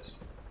he lived.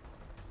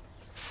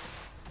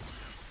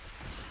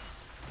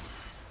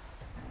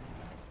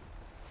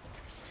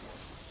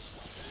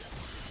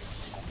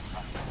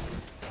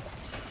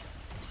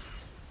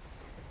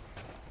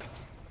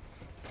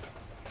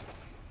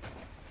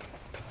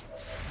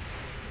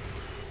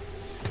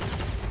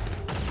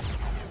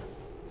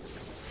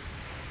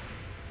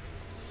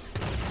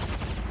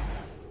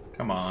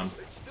 Come on.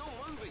 It's still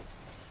moving.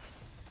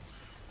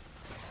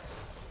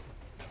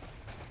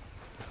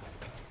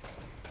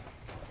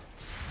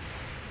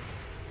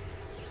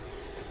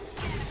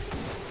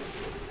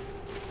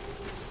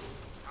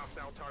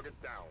 Hostile target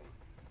down.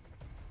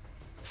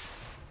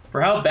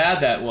 For how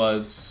bad that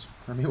was,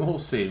 I mean, we'll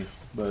see,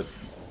 but...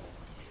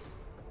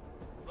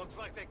 Looks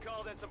like they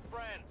called in some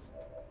friends.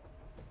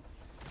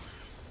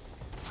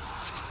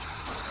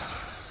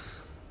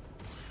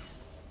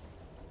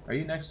 Are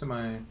you next to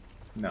my...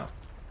 No.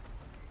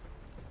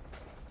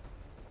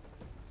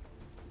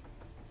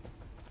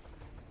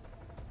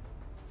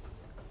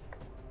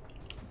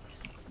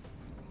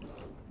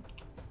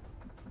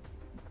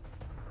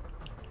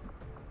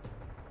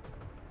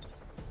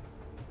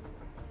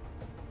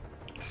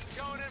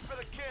 Going in for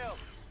the kill.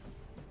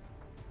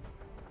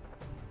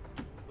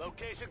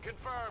 Location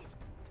confirmed.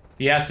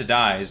 He has to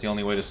die is the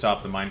only way to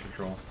stop the mind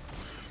control.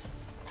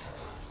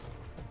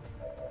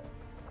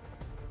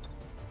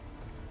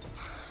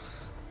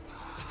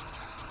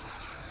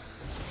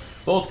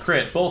 Both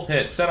crit, both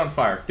hit, set on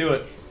fire. Do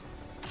it.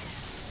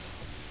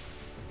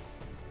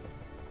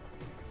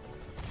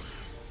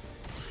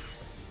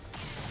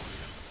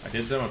 I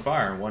did set him on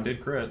fire. One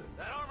did crit.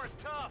 That armor's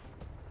tough.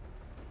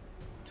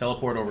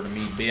 Teleport over to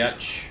me,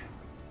 bitch.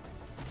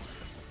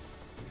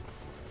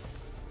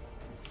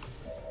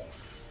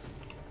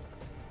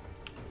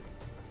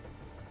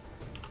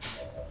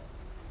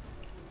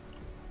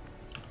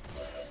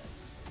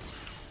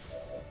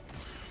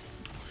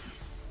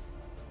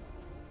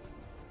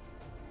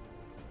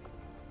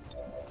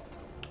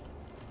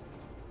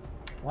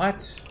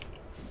 What?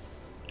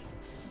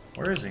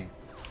 Where is he?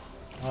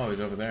 Oh, he's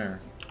over there.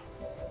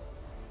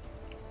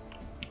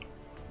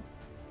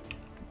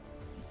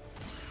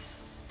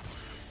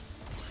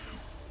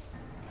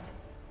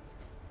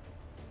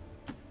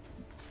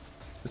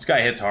 This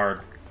guy hits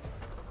hard.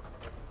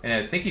 And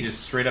I think he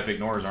just straight up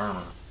ignores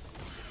armor.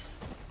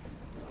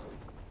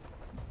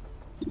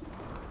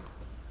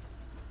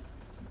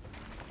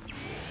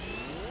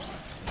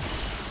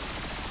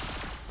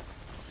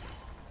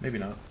 Maybe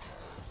not.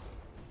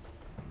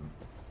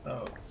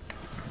 Oh.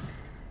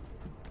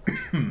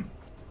 I'm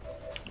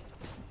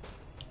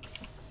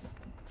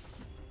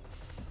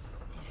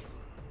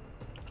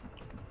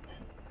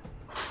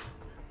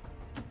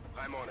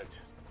on it.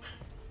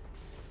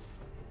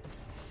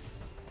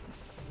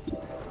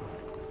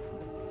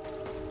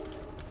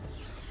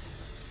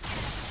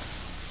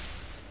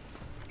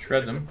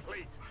 Shreds him.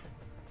 Complete.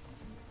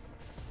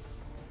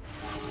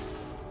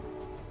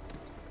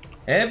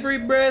 Every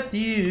breath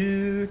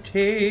you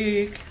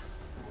take,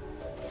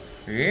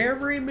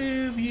 every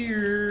move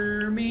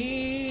you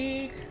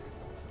make,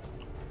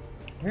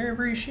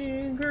 every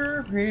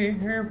finger, every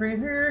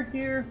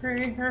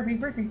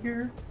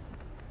year.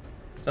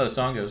 That's how the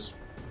song goes.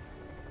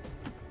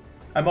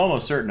 I'm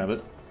almost certain of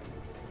it.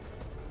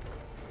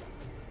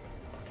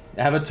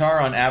 Avatar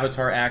on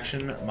Avatar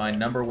Action, my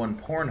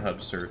 #1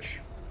 Pornhub search.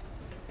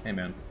 Hey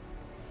man,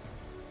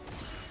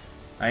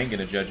 I ain't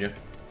gonna judge you.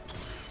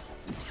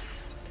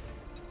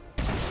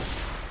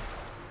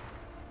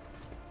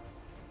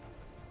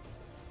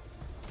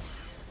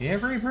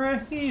 Every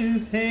breath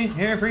you take,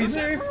 every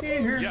breath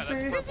you Yeah,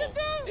 that's take. purple.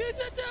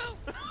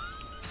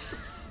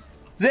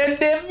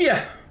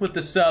 Zendivya with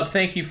the sub.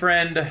 Thank you,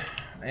 friend.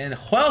 And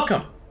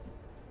welcome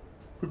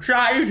to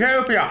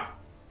Utopia.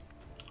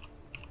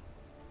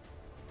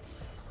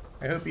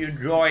 I hope you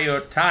enjoy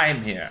your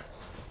time here.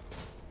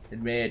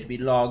 And may it be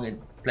long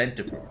and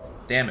plentiful.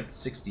 Damn it,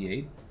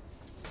 68.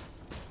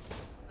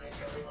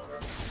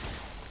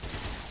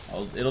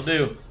 It'll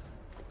do.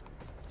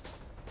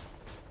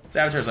 This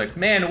avatar's like,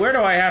 man, where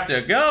do I have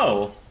to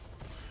go?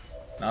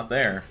 Not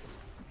there.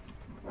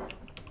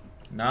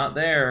 Not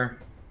there.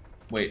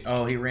 Wait,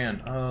 oh, he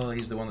ran. Oh,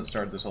 he's the one that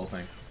started this whole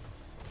thing.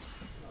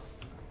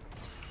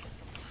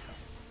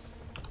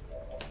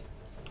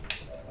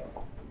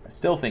 I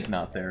still think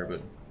not there,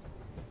 but...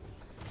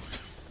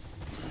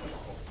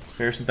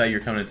 Harrison thought you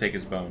were coming to take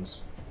his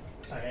bones.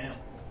 I am.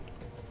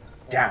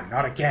 Damn,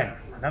 not again.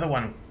 Another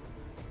one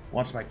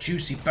wants my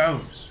juicy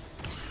bones.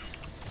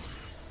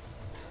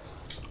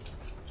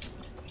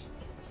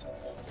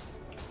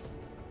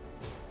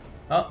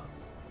 Oh.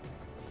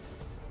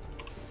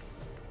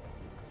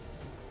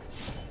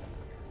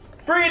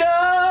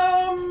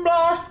 Freedom,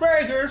 Las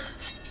Vegas.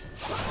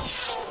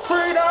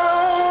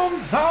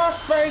 Freedom,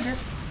 Las Vegas.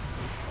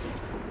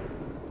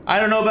 I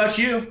don't know about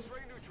you,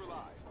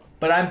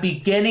 but I'm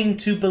beginning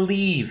to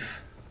believe.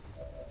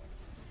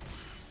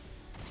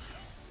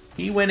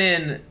 He went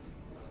in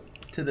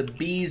to the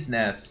bee's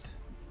nest.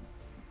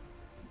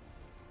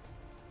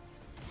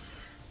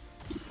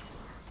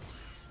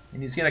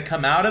 And he's gonna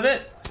come out of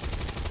it?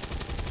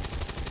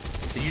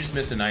 Did you just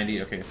miss a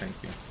 90? Okay, thank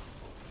you.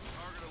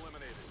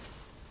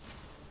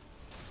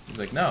 He's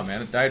like, no,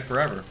 man, it died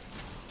forever.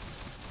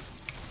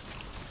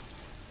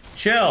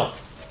 Chill.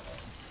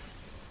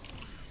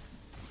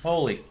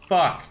 Holy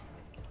fuck.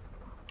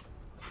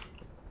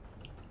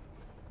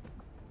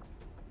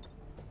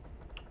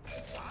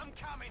 I'm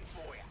coming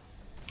for you.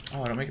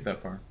 Oh, I don't make it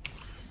that far.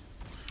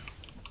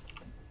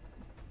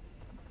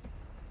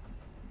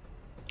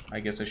 I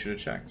guess I should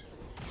have checked.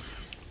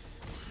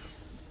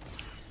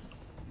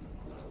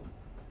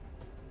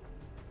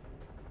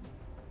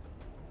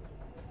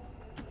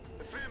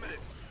 Affirmative.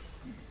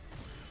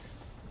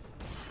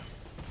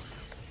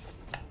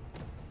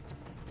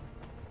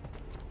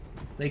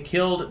 They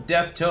killed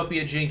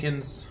Deathtopia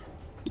Jenkins.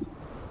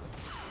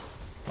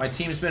 My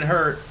team's been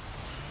hurt.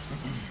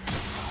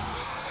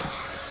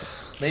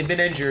 They've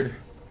been injured.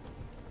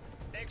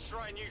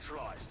 X-ray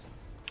neutralized.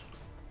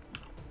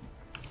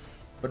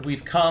 But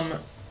we've come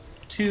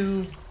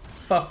too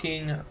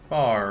fucking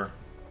far.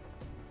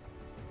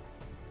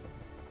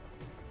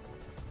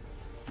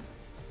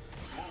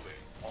 Moving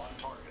on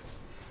target.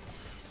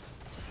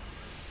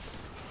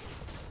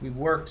 We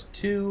worked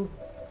too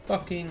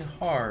fucking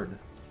hard.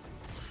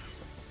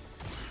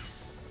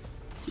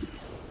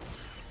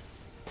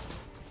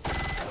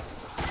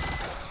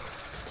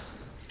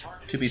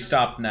 To be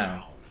stopped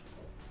now.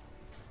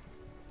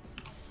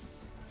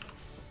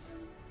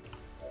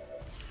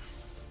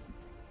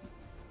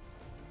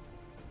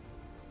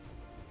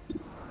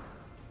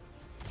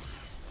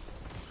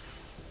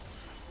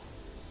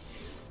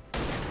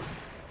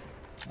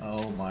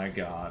 my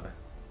god.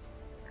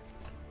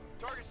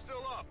 Target's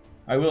still up.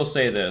 I will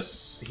say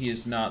this. He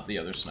is not the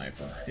other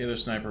sniper. The other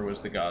sniper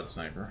was the god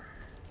sniper.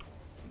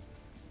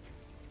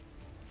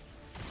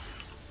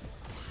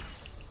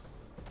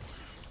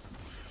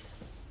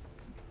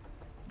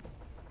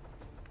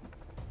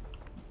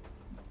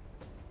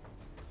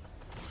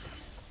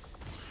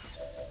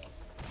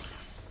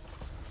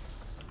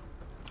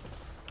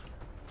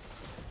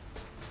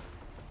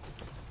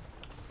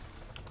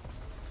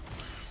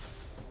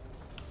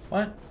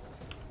 What?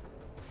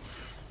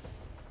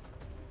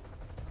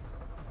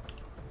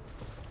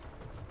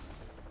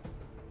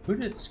 Who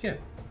did it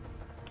skip?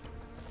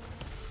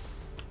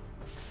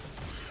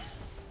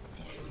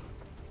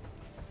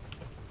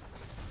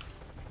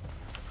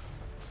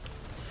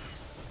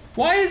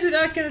 Why is it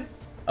not gonna...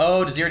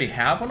 Oh, does he already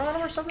have one on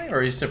him or something?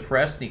 Or he's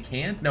suppressed and he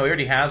can't? No, he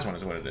already has one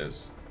is what it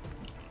is.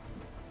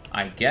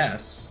 I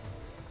guess.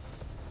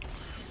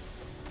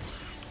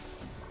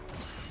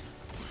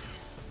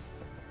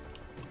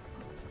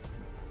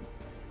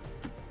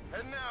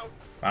 Heading out.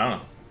 I don't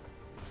know.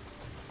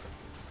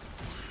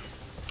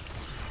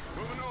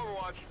 Moving to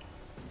Overwatch.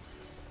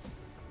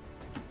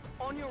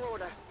 On your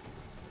order.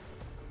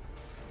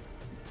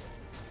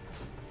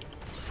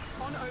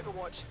 On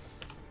Overwatch.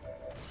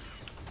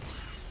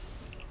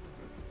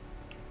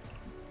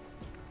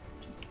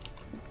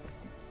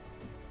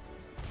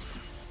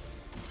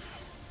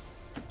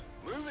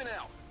 Moving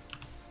out.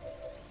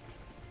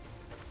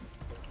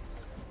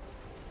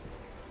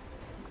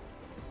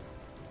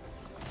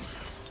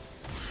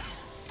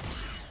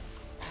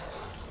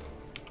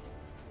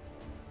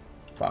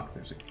 Fuck,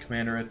 there's a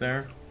commander right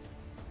there.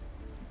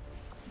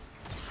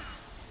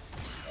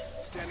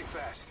 Standing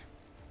fast.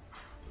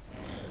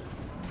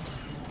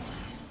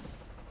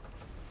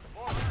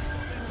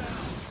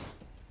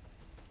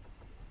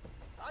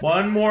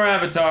 One more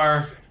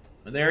avatar.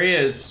 There he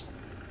is.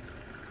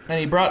 And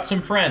he brought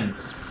some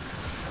friends.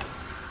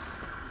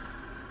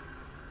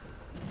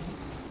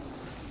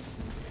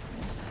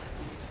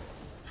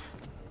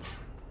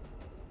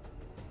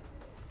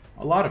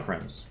 A lot of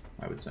friends,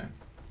 I would say.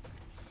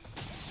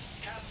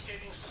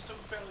 Cascading system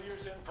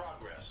failures in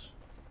progress.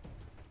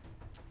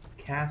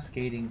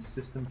 Cascading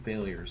system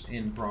failures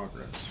in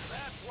progress.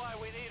 That's why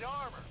we need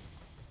armor.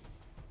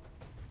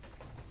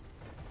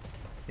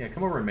 Yeah,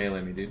 come over and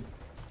melee me, dude.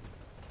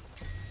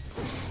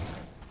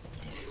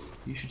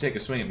 You should take a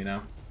swing at me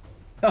now.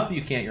 Oh,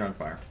 you can't, you're on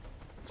fire.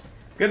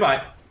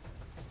 Goodbye.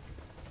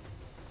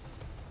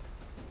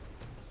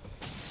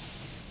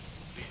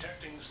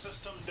 Detecting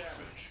system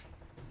damage.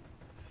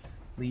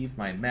 Leave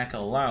my mech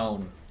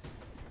alone.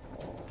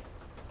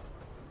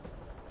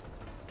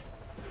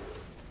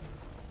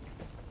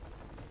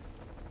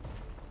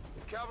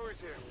 Cavalry's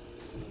here.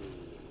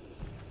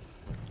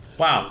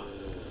 Wow.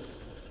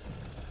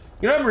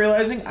 You know what I'm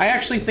realizing? I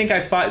actually think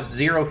I fought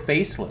 0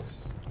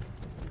 faceless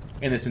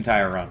in this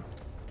entire run.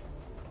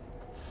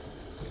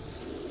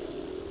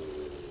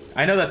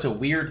 I know that's a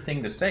weird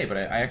thing to say, but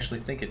I actually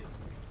think it...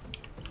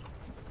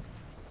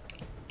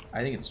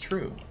 I think it's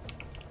true,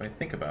 if I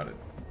think about it.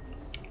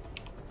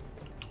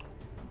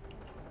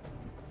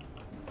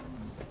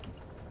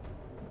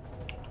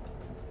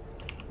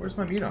 Where's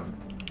my mute on?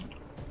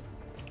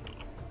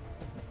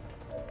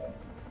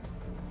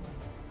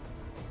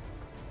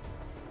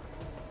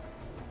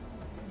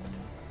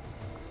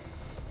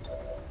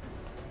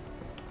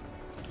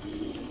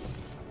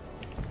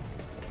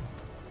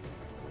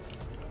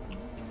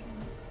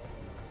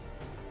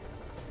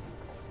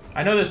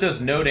 I know this does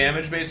no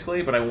damage,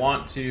 basically, but I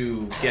want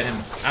to get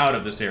him out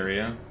of this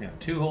area. Yeah,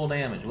 2 whole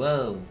damage.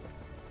 Whoa.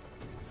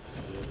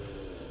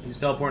 He's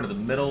teleporting to the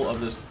middle of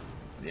this...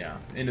 Yeah,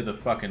 into the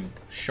fucking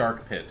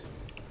shark pit.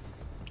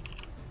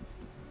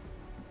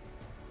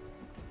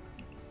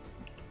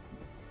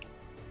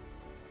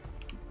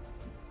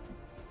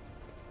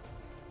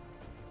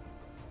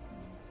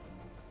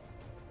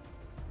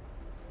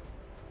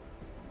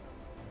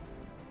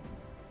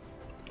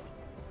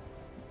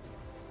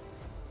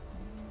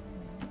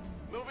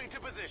 Moving to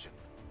position.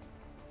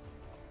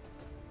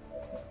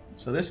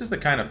 So this is the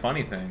kind of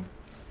funny thing.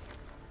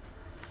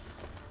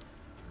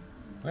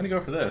 I'm gonna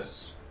go for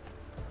this.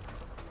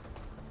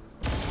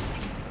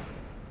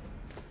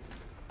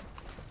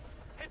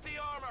 Hit the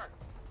armor.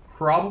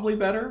 Probably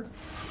better.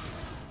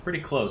 Pretty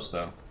close,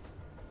 though.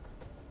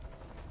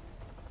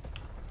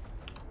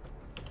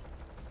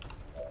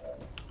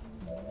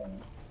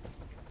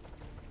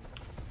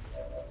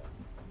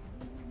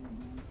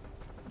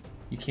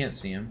 You can't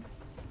see him.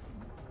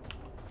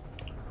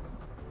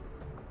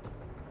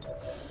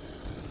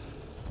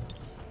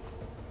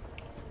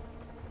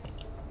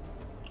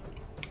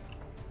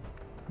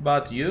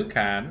 But you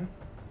can.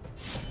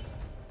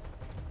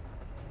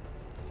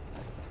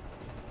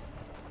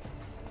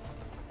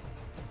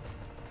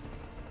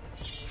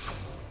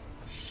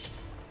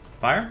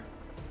 Fire?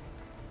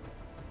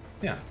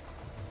 Yeah.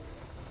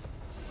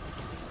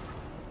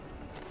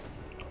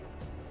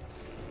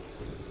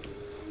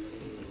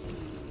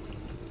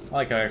 I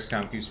like how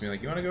Xcom keeps me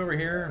like, you want to go over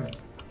here?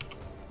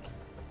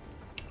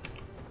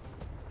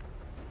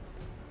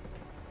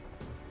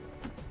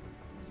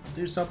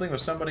 do something with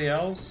somebody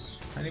else?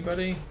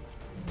 Anybody?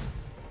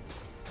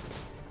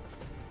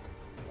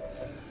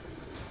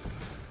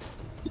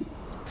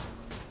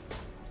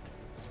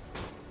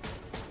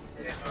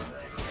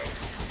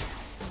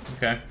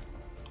 Okay.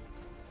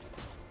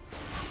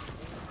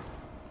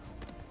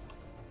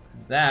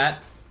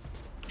 That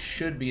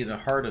should be the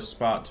hardest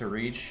spot to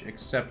reach,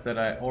 except that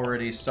I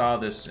already saw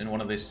this in one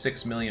of the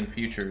 6 million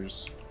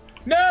futures.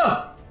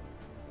 No!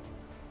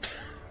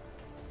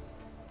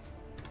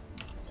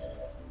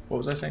 What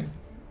was I saying?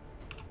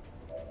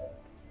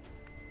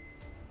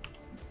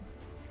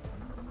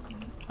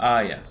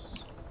 Ah,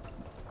 yes.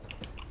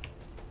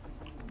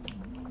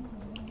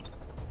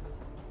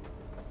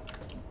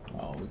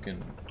 Well, we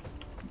can...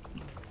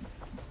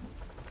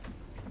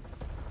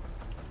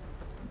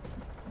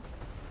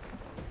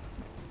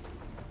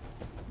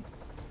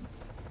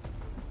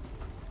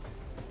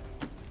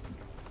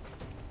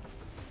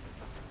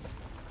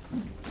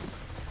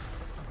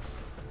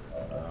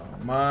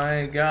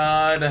 My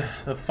God,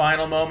 the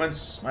final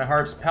moments. My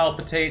heart's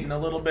palpitating a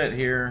little bit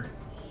here.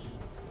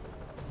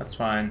 That's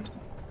fine.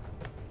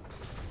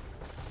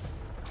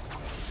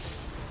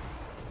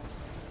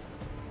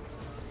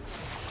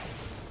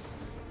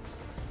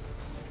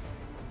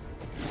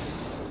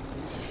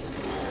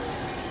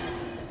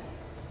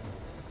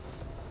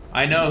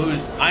 I know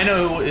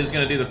who is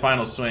gonna do the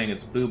final swing.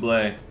 It's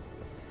Buble.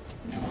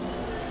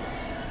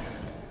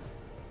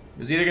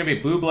 It's either gonna be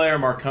Buble or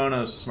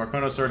Marconos.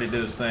 Marconos already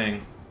did his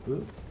thing.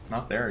 Ooh,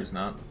 not there, he's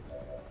not.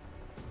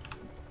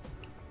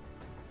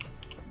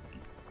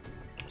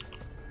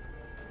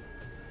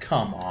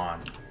 Come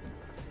on.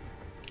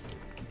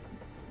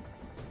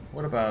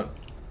 What about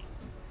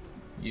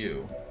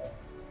you?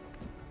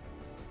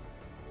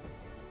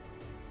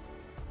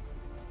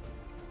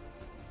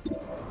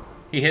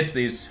 He hits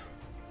these.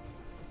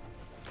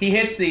 He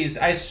hits these,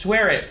 I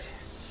swear it.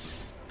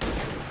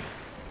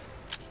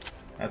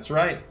 That's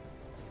right.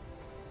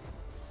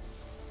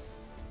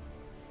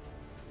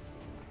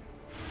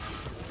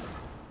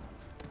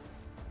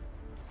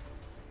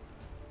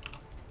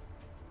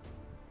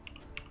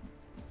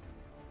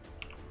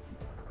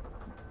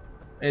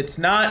 It's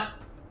not.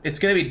 It's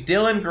gonna be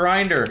Dylan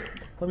Grinder.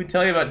 Let me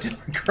tell you about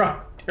Dylan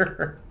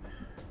Grinder.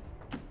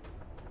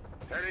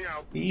 Heading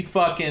out. He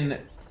fucking...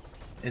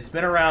 It's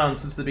been around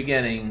since the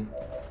beginning.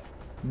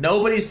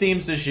 Nobody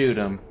seems to shoot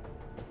him.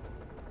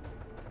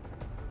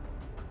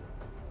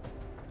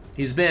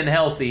 He's been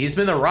healthy. He's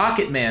been the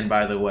Rocket Man,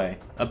 by the way.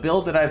 A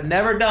build that I've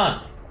never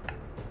done.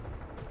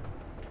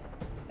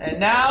 And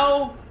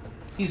now,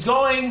 he's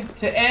going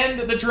to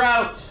end the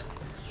drought.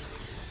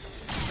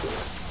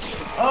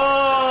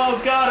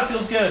 Oh, God, it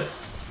feels good.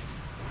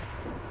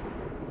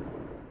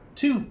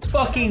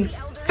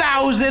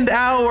 2,000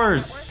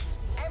 hours.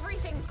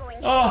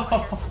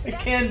 Oh, it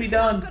can be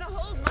done.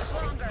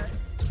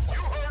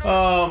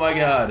 Oh, my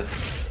God.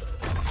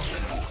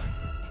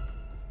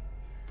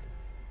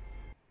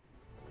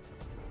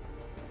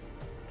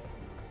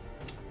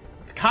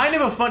 It's kind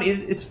of a funny...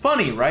 It's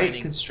funny, right?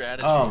 'Cause,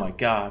 oh, my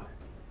God.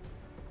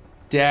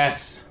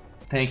 Des.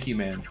 Thank you,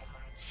 man.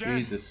 Shit.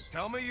 Jesus.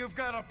 Tell me you've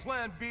got a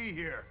plan B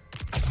here.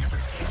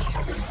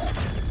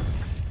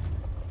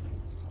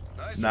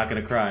 Not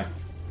gonna cry.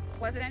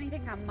 Wasn't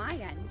anything on my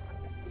end.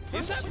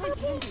 Is that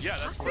purple? Yeah,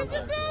 that's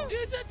purple.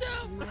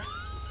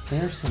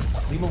 There's some.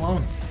 Leave him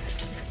alone.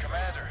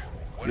 Commander,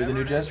 You're the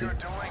new Jesse. you're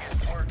doing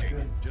is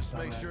working. Just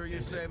make sure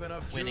you save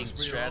enough Winning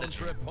juice for your own strategy.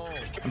 trip home.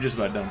 I'm just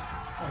about done.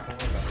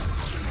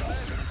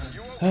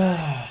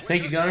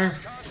 Thank you, Gunner.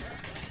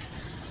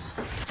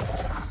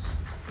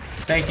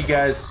 Thank you,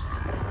 guys.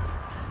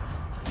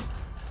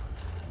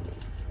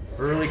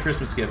 Early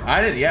Christmas gift.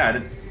 I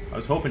didn't. I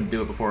was hoping to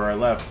do it before I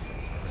left.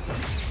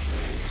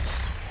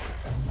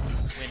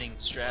 Winning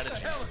strategy.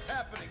 What the hell is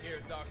happening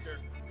here, Doctor?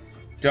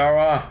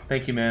 Dara,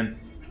 thank you, man.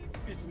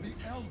 It's the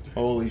elders.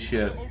 Holy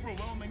shit.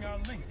 Overwhelming our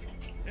link,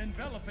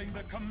 enveloping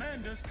the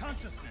commander's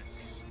consciousness.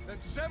 Then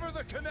sever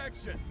the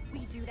connection.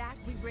 We do that,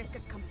 we risk a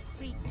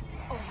complete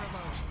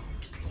overload.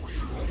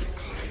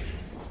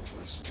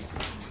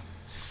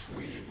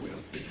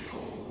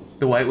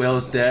 The white whale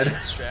is dead.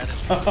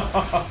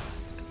 Strategy.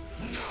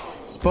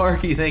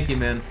 Sparky, thank you,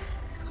 man.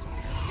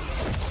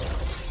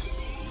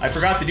 I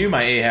forgot to do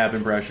my Ahab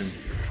impression.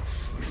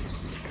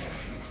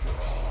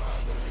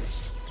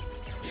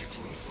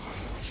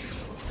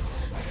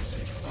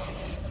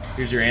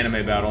 Here's your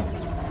anime battle.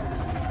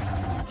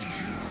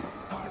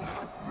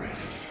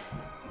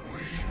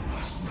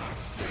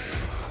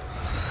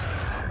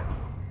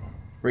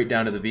 Right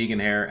down to the vegan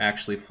hair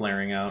actually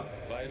flaring out.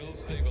 Vital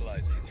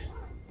stabilizing.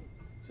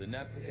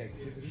 Synaptic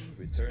activity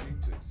returning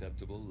to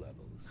acceptable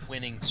levels.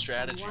 Winning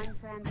strategy. One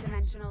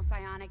trans-dimensional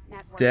psionic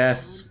network. Des.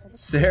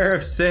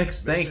 Seraph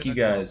 6, thank you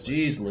guys.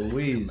 Jeez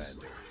Louise.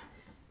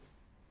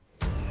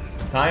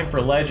 Time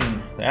for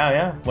legend.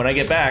 Yeah, when I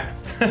get back.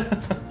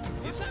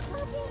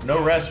 No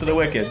rest for the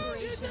wicked.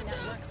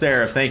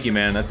 Seraph, thank you,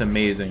 man. That's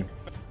amazing.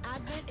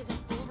 Advent is in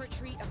full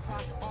retreat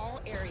across all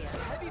areas.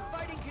 Heavy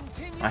fighting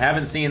continues. I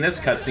haven't seen this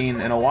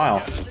cutscene in a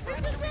while.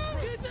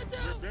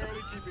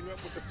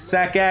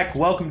 Sakak,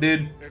 welcome,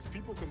 dude. As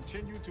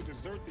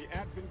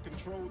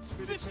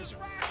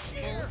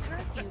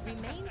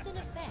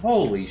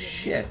Holy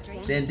shit,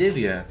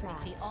 Zandivia.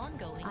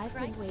 I've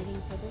been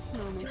waiting for this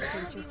moment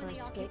since your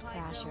first gate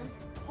crasher.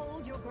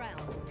 Hold your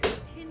ground.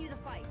 Continue the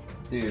fight.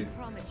 Dude. I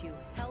promise you,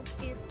 help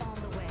is on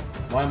the way.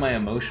 Why am I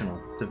emotional?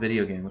 It's a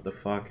video game, what the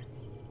fuck?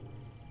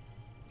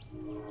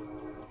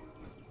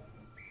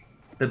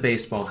 The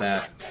baseball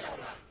bat.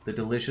 The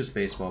delicious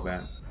baseball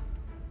bat.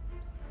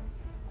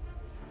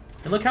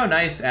 And look how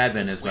nice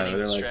Advent is, by the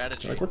way. They're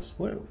like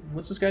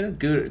what's this guy doing?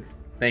 Good.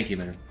 Thank you,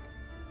 man.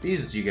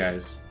 Jesus, you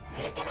guys.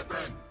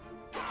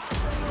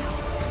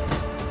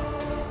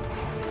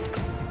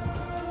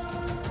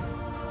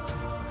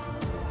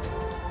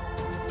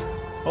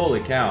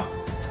 Holy cow.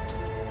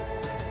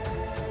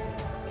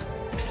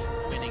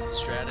 Winning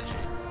strategy.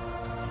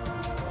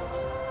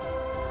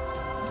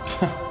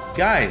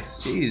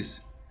 Guys, jeez.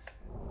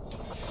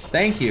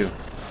 Thank you.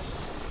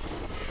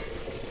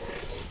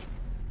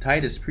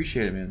 Titus,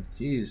 appreciate it, man.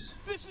 Jeez.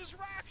 This is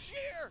rock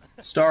sheer.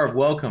 Starve,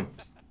 welcome.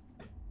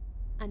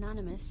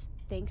 Anonymous,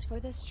 thanks for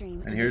the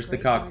stream. And here's the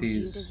great cock ones. You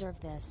tease. deserve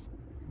this.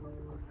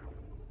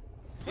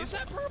 Is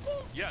that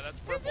purple? Yeah, that's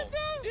purple. Is it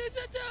though? Is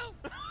it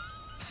though?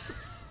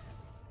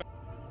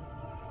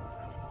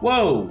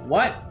 Whoa,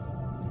 what?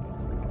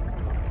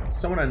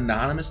 Someone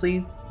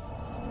anonymously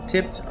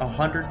tipped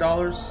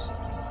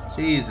 $100?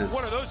 Jesus.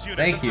 One of those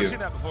units. Thank I've you. never seen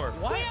that before.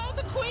 Why are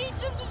the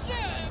queens of the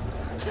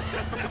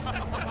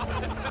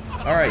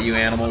Alright, you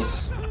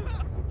animals.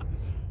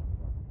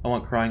 I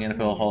want crying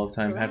NFL Hall of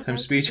Time halftime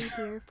speech.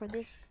 Here for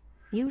this.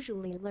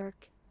 Usually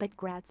lurk, but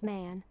grats,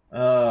 man.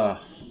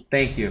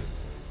 Thank you.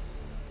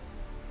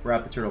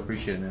 Wrap the turtle,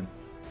 appreciate it, man.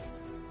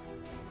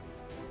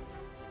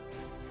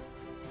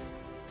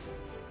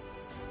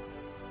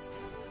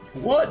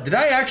 What? Did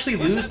I actually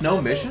lose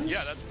no missions?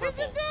 Yeah, that's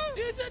purple.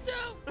 Is it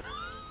though?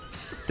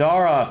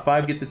 Dara,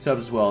 5 gifted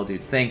subs as well,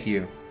 dude. Thank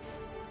you.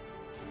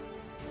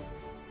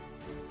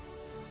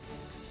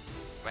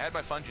 I had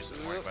my fun juice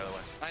this morning, by the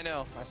way. I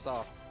know, I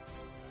saw.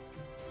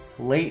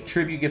 Late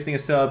tribute gifting a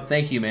sub.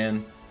 Thank you,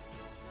 man.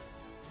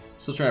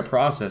 Still trying to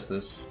process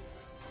this.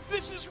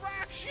 This is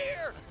rock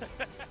sheer.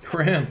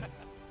 Grim.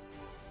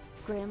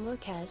 Graham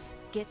Lucas,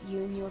 get you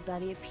and your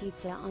buddy a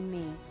pizza on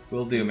me.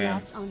 Will do, man.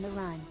 Congrats on the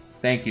run.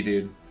 Thank you,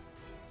 dude.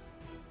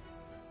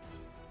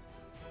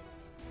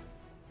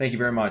 Thank you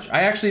very much.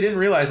 I actually didn't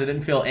realize I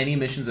didn't fail any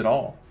missions at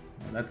all.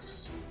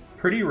 That's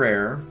pretty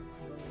rare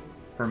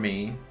for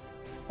me.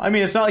 I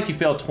mean, it's not like you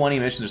failed 20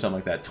 missions or something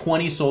like that.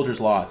 20 soldiers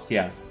lost,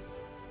 yeah.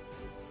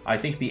 I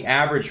think the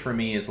average for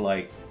me is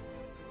like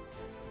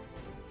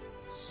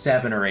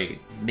 7 or 8,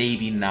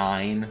 maybe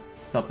 9,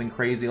 something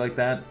crazy like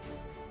that.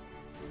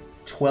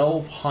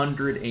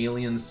 1,200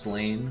 aliens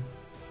slain.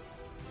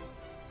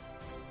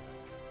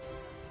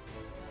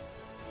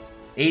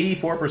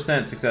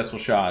 84% successful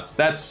shots.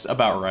 That's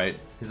about right.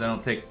 Because I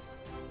don't take...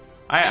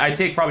 I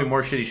take probably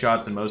more shitty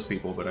shots than most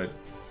people, but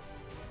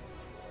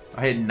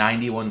I had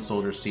 91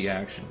 soldiers see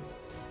action.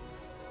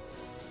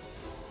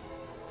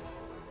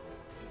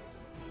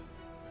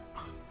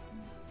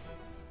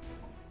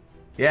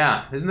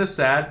 Yeah, isn't this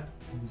sad?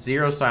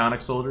 0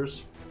 psionic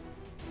soldiers.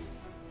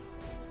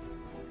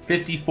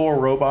 54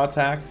 robots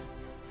hacked.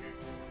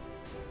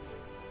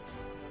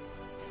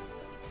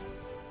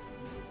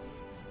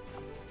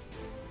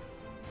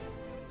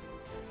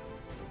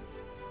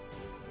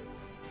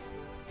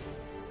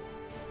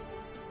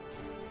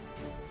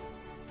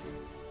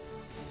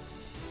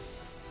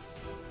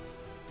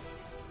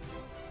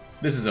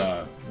 This is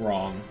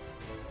wrong.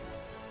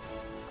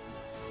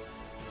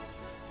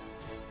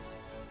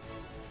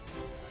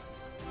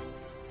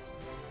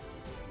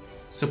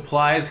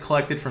 Supplies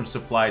collected from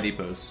supply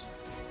depots.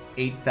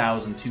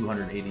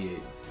 8,288.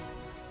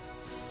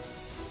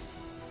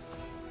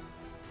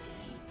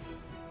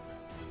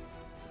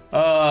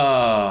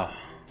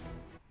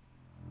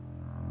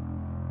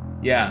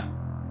 Yeah.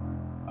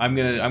 I'm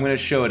gonna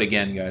show it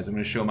again, guys. I'm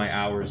gonna show my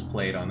hours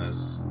played on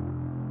this.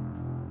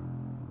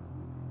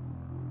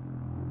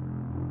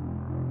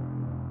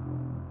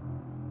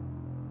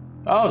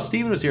 Oh,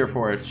 Steven was here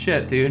for it.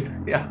 Shit, dude.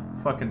 Yeah,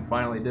 fucking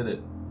finally did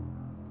it.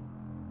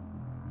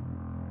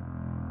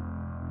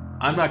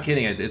 I'm not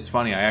kidding. It's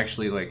funny. I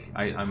actually, like,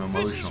 I'm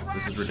emotional.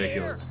 This is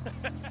ridiculous.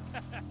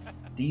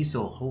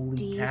 Diesel,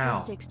 holy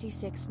cow. Diesel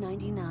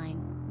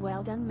 66.99.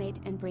 Well done, mate,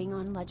 and bring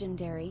on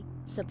legendary.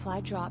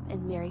 Supply drop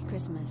and Merry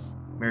Christmas.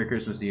 Merry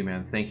Christmas to you,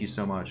 man. Thank you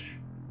so much.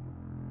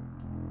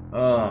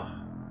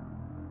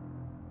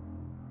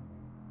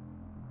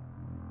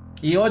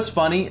 You know what's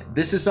funny?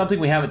 This is something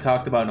we haven't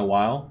talked about in a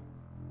while.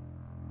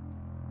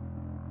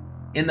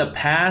 In the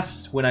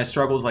past, when I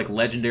struggled with like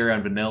Legendary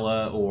on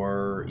Vanilla,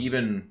 or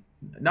even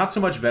not so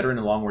much Veteran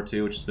in Long War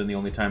II, which has been the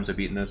only times I've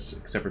beaten this,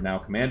 except for now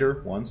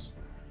Commander, once.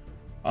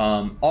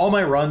 All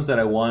my runs that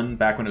I won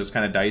back when it was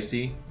kind of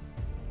dicey,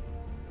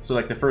 so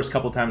like the first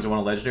couple times I won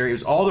a Legendary, it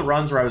was all the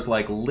runs where I was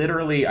like,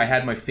 literally, I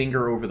had my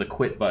finger over the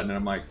quit button, and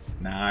I'm like,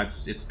 nah,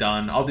 it's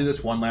done. I'll do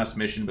this one last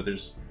mission, but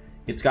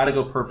it's got to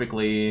go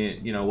perfectly,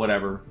 you know,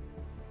 whatever.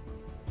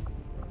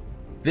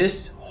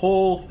 This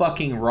whole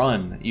fucking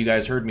run, you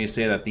guys heard me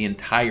say that the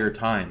entire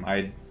time.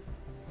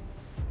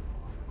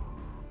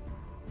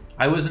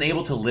 I wasn't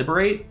able to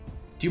liberate.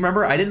 Do you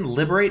remember? I didn't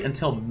liberate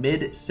until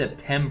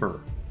mid-September.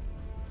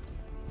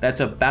 That's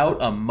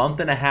about a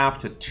month and a half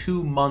to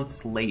 2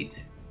 months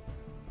late.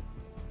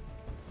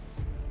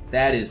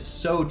 That is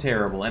so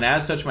terrible. And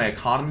as such, my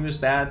economy was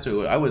bad,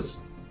 so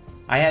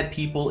I had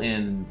people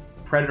in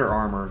Predator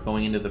armor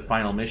going into the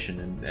final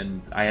mission,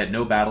 and I had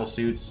no battle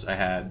suits.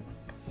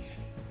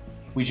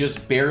 We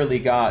just barely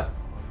got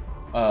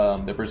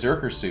the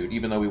Berserker suit,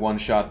 even though we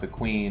one-shot the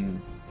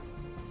Queen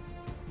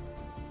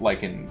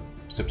like in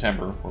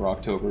September or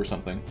October or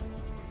something.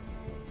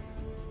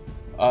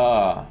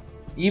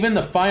 Even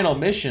the final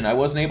mission, I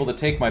wasn't able to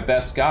take my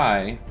best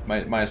guy,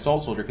 my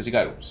assault soldier, because he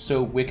got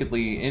so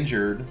wickedly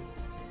injured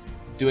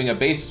doing a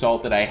base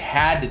assault that I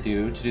had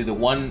to do the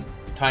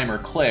one-timer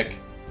click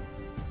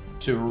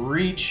to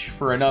reach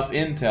for enough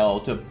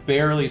intel to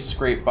barely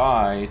scrape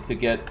by to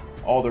get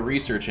all the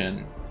research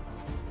in.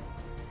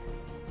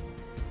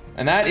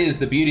 And that is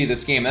the beauty of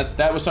this game.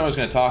 That was something I was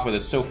going to talk about.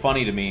 It's so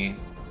funny to me.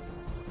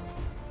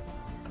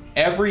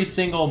 Every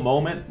single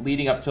moment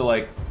leading up to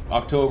like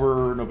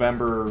October,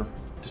 November,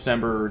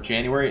 December,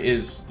 January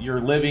is you're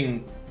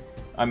living,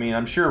 I mean,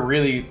 I'm sure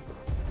really,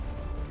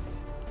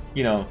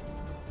 you know,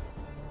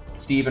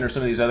 Steven or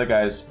some of these other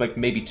guys, like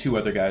maybe 2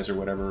 other guys or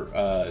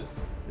whatever,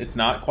 it's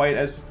not quite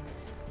as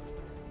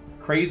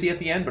crazy at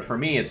the end, but for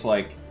me it's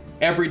like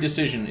every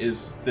decision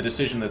is the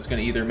decision that's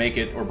going to either make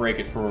it or break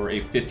it for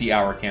a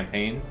 50-hour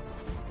campaign.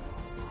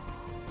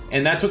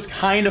 And that's what's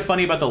kind of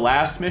funny about the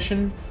last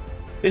mission.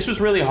 This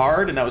was really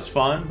hard and that was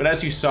fun, but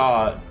as you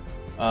saw,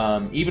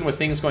 even with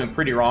things going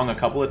pretty wrong a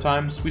couple of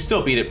times, we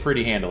still beat it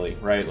pretty handily,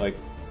 right? Like,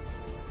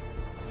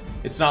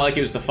 it's not like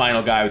it was the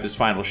final guy with his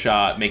final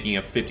shot making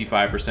a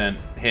 55%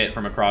 hit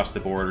from across the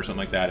board or something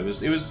like that. It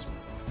was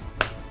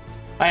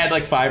I had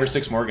like 5 or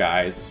 6 more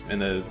guys, and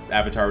the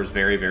Avatar was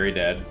very, very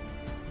dead.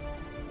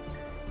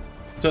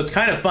 So it's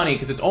kind of funny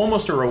because it's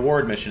almost a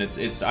reward mission.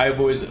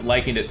 I've always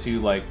likened it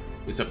to like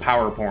it's a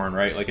power porn,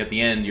 right? Like at the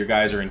end, your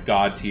guys are in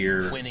God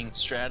tier. Winning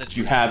strategy.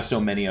 You have so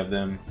many of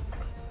them.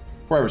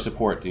 Forever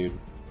support, dude.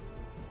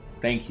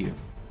 Thank you.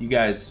 You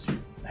guys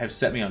have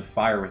set me on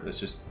fire with this.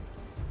 Just,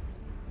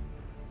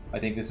 I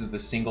think this is the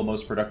single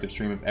most productive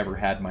stream I've ever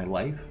had in my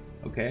life.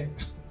 Okay.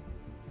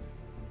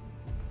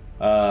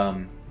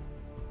 And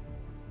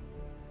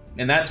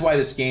that's why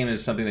this game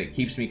is something that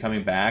keeps me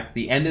coming back.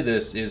 The end of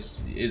this is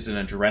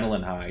an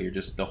adrenaline high. You're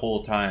just the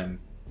whole time.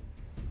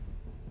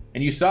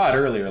 And you saw it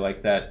earlier,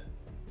 like that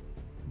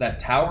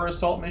tower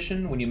assault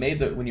mission when you make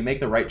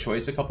the right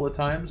choice a couple of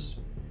times.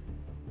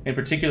 In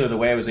particular, the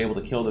way I was able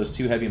to kill those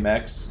 2 heavy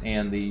mechs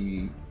and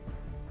the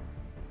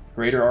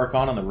Greater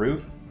Archon on the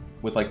roof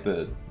with like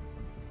the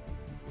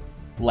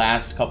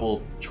last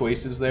couple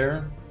choices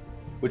there,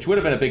 which would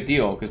have been a big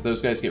deal because those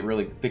guys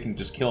they can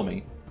just kill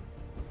me.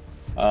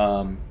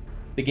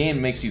 The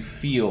game makes you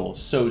feel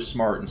so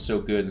smart and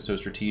so good and so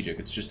strategic.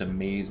 It's just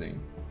amazing.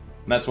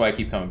 And that's why I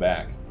keep coming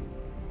back.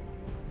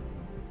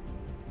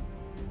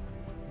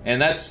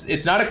 And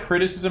it's not a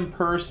criticism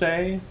per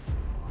se,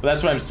 but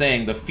that's what I'm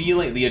saying. The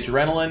feeling, the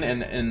adrenaline,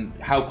 and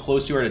how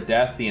close you are to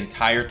death the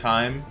entire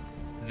time.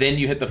 Then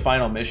you hit the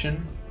final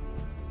mission.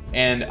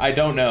 And I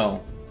don't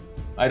know.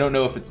 I don't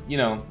know if it's, you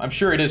know, I'm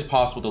sure it is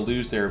possible to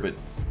lose there, but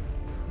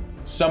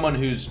someone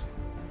who's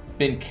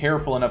been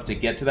careful enough to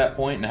get to that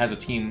point and has a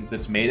team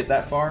that's made it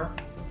that far.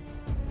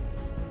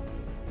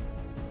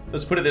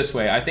 Let's put it this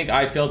way. I think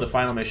I failed the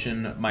final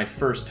mission my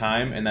first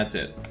time, and that's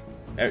it.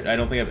 I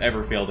don't think I've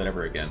ever failed it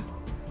ever again.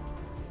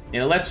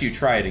 And it lets you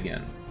try it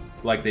again,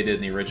 like they did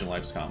in the original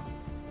XCOM.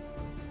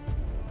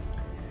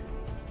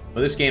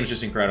 But this game's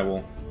just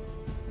incredible.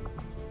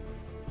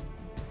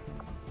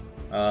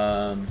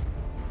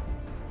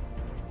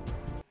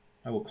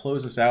 I will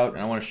close this out,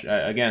 and I want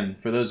to again,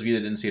 for those of you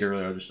that didn't see it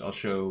earlier, I'll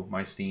show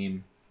my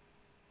Steam.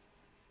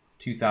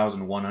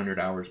 2,100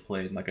 hours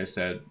played. And like I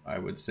said, I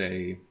would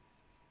say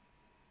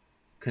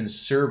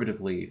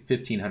conservatively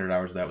 1,500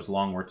 hours of that was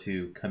Long War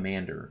II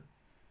Commander,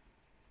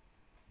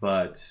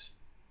 but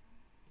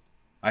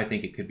I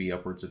think it could be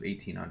upwards of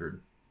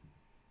 1,800.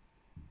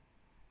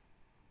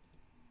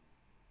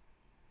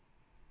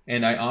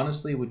 And I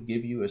honestly would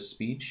give you a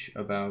speech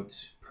about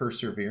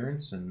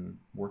perseverance and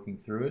working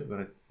through it, but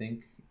I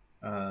think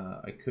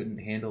I couldn't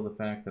handle the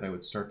fact that I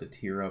would start to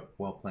tear up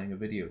while playing a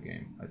video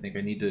game. I think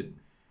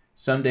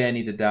someday I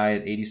need to die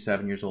at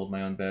 87 years old in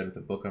my own bed with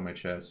a book on my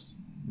chest,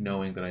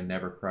 knowing that I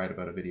never cried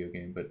about a video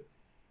game, but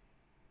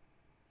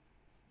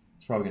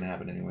it's probably going to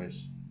happen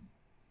anyways.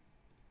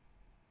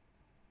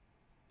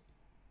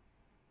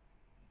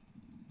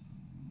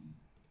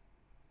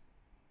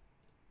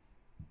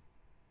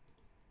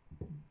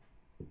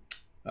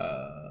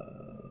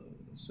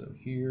 So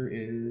here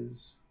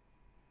is...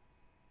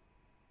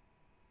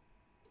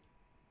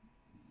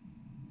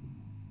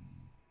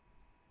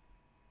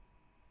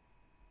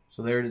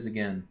 So there it is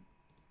again.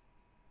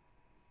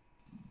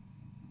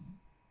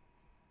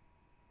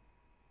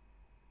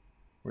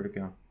 Where'd it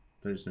go?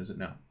 Did I just miss it?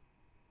 No.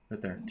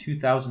 Right there.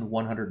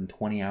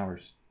 2,120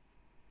 hours.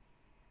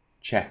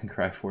 Chat can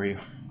cry for you.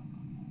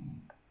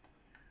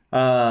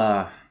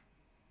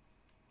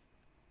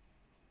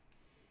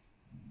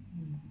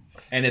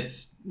 And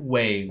it's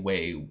way,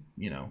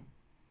 you know,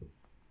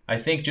 I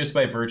think just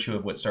by virtue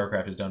of what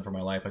StarCraft has done for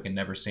my life, I can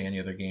never say any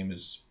other game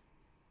is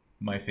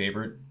my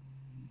favorite.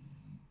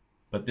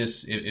 But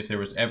this, if there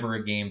was ever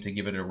a game to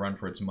give it a run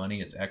for its money,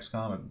 it's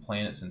XCOM. I've been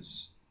playing it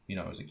since, you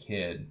know, I was a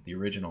kid, the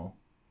original.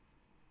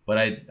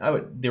 But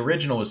the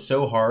original was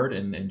so hard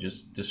and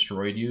just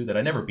destroyed you that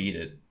I never beat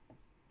it.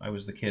 I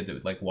was the kid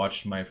that like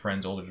watched my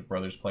friends' older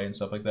brothers play and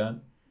stuff like that.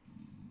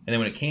 And then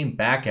when it came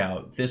back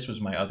out, this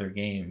was my other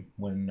game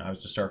when I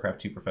was a StarCraft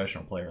 2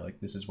 professional player. Like,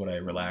 this is what I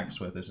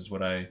relaxed with. This is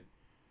what I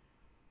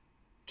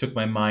took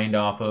my mind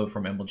off of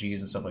from MLGs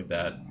and stuff like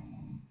that.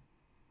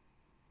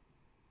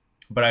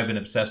 But I've been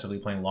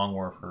obsessively playing Long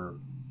War for...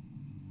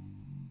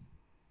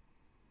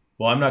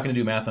 Well, I'm not going to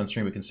do math on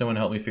stream, but can someone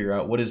help me figure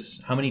out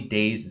how many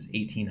days is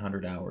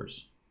 1,800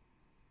 hours?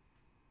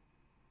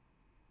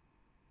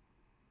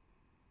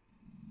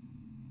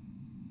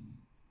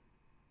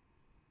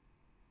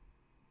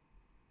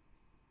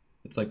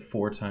 It's like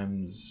 4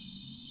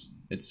 times...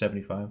 It's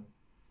 75.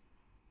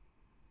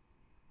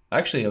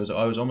 Actually, I was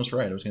almost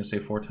right. I was going to say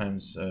 4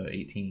 times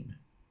 18,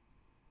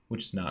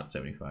 which is not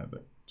 75,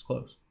 but it's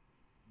close.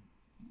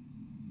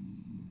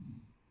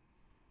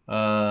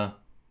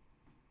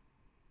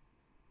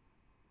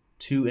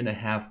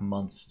 2.5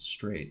 months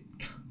straight.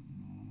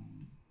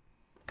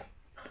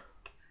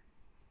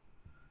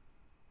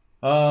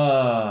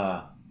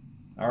 All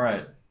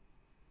right.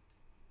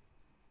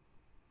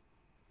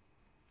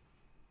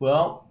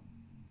 Well,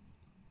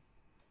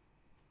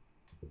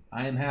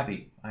 I am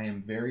happy. I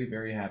am very,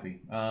 very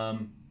happy.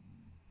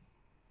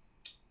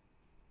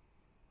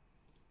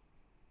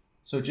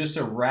 So just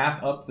to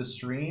wrap up the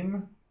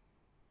stream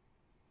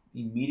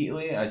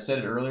immediately, I said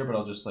it earlier, but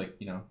I'll just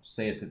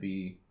say it to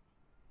be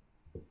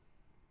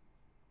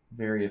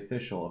very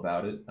official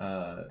about it.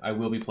 I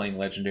will be playing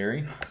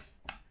Legendary.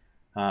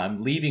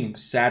 I'm leaving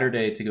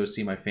Saturday to go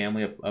see my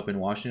family up in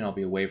Washington. I'll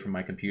be away from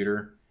my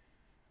computer,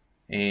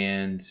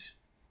 and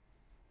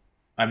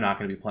I'm not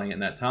going to be playing it in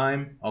that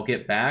time. I'll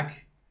get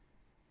back,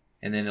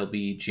 and then it'll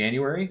be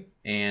January,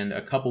 and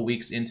a couple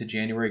weeks into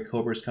January,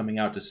 Cobra's coming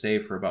out to stay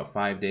for about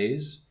 5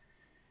 days.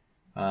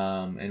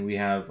 And we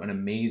have an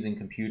amazing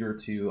computer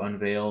to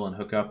unveil and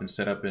hook up and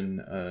set up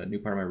in a new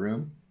part of my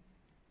room.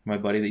 My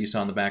buddy that you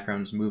saw in the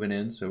background is moving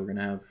in, so we're going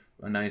to have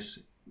a nice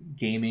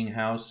gaming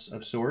house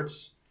of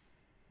sorts.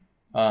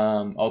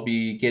 I'll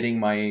be getting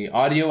my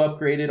audio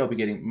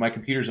upgraded. My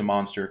computer's a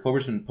monster.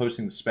 Cobra's been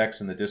posting the specs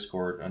in the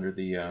Discord under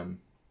the,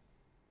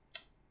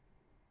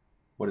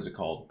 what is it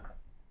called?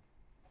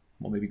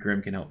 Well, maybe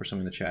Grim can help or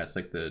something in the chat. It's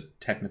like the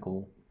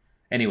technical...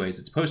 Anyways,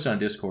 it's posted on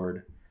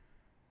Discord.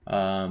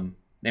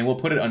 And we'll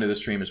put it under the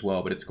stream as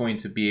well, but it's going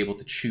to be able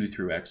to chew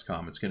through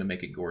XCOM. It's going to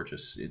make it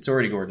gorgeous. It's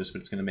already gorgeous, but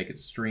it's going to make it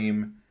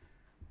stream,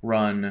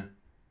 run,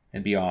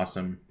 and be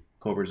awesome.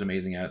 Cobra's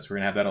amazing at it, so we're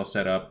going to have that all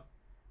set up.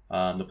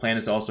 The plan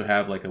is to also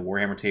have like a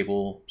Warhammer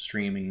table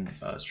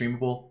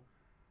streamable,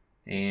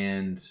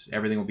 and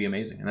everything will be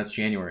amazing. And that's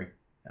January.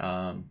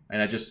 And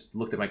I just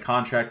looked at my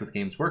contract with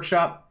Games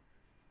Workshop.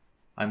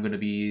 I'm going to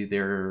be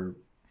their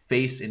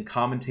face and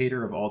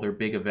commentator of all their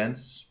big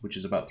events, which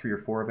is about 3 or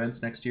 4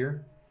 events next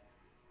year.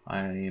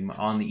 I'm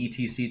on the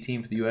ETC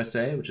team for the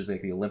USA, which is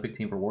like the Olympic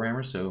team for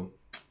Warhammer, so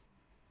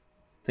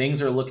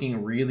things are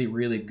looking really,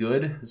 really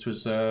good. This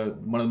was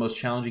one of the most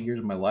challenging years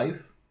of my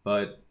life,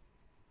 but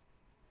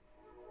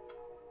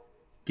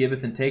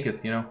giveth and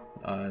taketh, you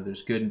know.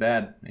 There's good and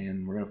bad,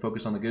 and we're going to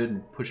focus on the good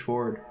and push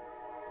forward.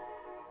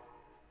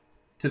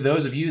 To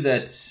those of you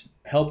that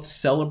helped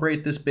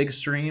celebrate this big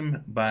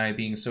stream by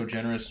being so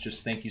generous,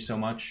 just thank you so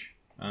much.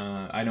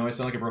 I know I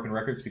sound like a broken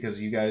record. It's because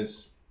you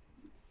guys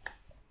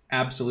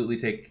absolutely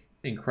take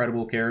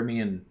incredible care of me,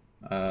 and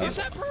Is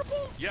that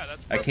purple? Yeah,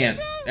 that's I purple. can't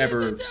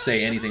ever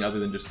say anything other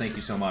than just thank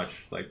you so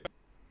much. Like,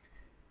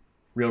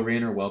 Real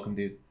Rainer, welcome,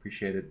 dude.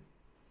 Appreciate it.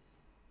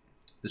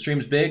 The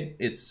stream's big.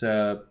 It's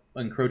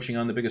encroaching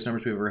on the biggest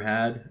numbers we've ever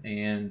had,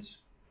 and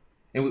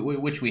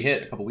which we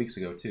hit a couple weeks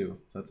ago too.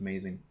 So that's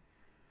amazing.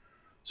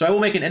 So I will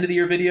make an end of the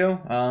year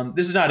video.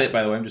 This is not it,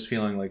 by the way. I'm just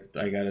feeling like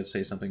I gotta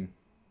say something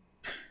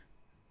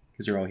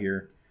because you're all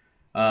here.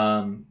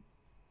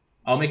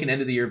 I'll make an end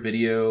of the year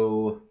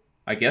video.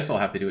 I guess I'll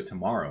have to do it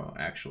tomorrow,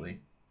 actually,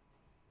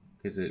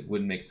 because it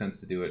wouldn't make sense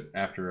to do it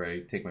after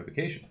I take my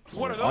vacation.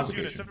 What are those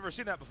units? I've never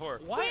seen that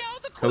before. What?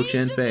 Coach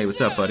and Faye, what's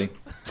up, buddy?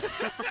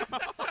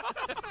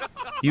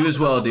 You as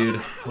well,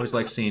 dude. Always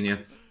like seeing you.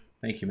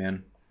 Thank you,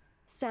 man.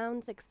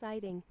 Sounds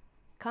exciting.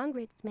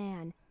 Congrats,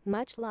 man.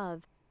 Much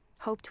love.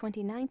 Hope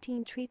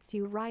 2019 treats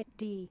you right,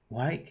 D.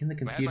 Why can the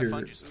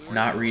computer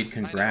not read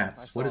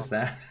congrats? What is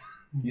that?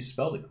 You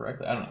spelled it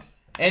correctly? I don't know.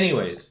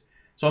 Anyways,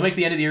 so I'll make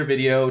the end of the year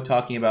video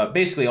talking about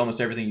basically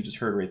almost everything you just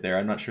heard right there.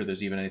 I'm not sure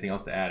there's even anything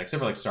else to add, except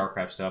for like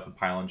StarCraft stuff and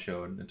Pylon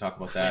Show and talk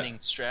about that. Winning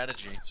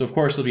strategy. So of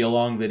course it'll be a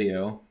long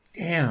video.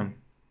 Damn.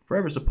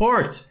 Forever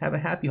support. Have a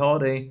happy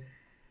holiday.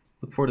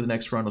 Look forward to the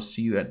next run. I'll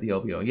see you at the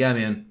LVO. Yeah,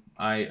 man.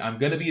 I'm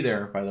going to be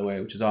there, by the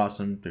way, which is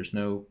awesome. There's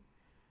no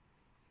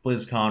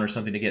BlizzCon or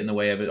something to get in the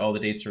way of it. All the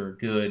dates are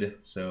good,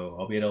 so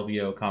I'll be at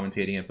LVO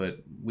commentating it, but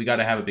we got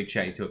to have a big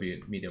Chat Utopia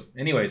meetup.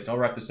 Anyways, I'll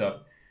wrap this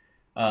up.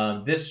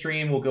 This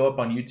stream will go up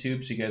on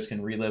YouTube, so you guys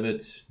can relive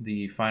it.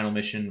 The final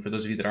mission, for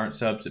those of you that aren't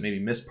subs that maybe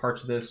missed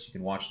parts of this, you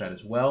can watch that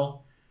as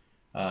well.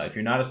 If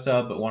you're not a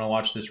sub but want to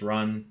watch this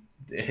run,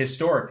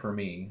 historic for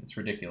me, it's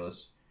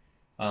ridiculous.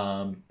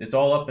 It's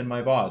all up in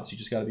my VODs. You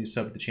just got to be a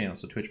sub to the channel,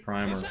 so Twitch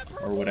Prime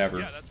or whatever.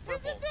 Yeah, that's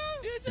purple.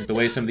 The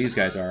way some of these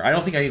guys are. I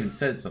don't think I even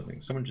said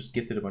something. Someone just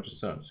gifted a bunch of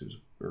subs. It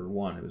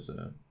was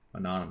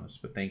anonymous,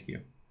 but thank you.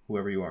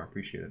 Whoever you are,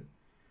 appreciate it.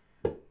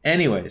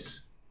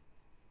 Anyways.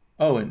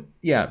 Oh, and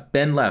yeah,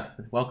 Ben left.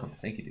 Welcome.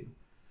 Thank you, dude.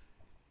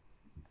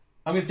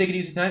 I'm going to take it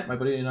easy tonight. My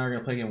buddy and I are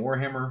going to play a game of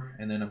Warhammer,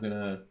 and then I'm going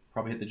to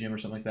probably hit the gym or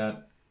something like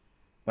that.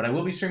 But I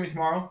will be streaming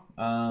tomorrow.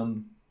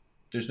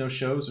 There's no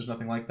shows. There's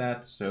nothing like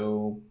that.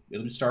 So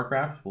it'll be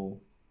StarCraft.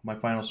 My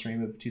final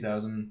stream of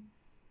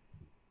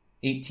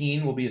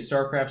 2018 will be a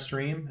StarCraft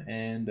stream.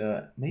 And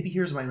maybe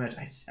Heroes of Might and Magic.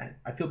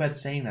 I feel bad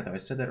saying that, though. I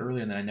said that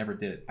earlier, and then I never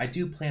did it. I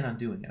do plan on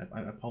doing it.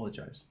 I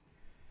apologize.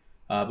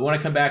 But when I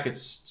come back,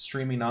 it's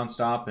streaming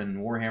nonstop and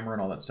Warhammer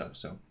and all that stuff.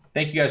 So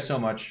thank you guys so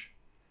much.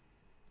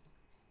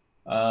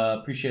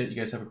 Appreciate it. You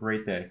guys have a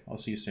great day. I'll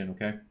see you soon,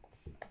 okay?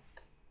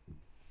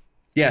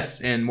 Yes,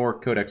 and more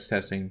Codex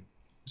testing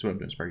is what I'm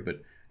doing, Sparky.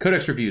 But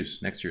Codex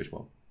reviews next year as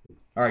well.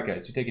 All right,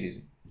 guys. You take it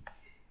easy.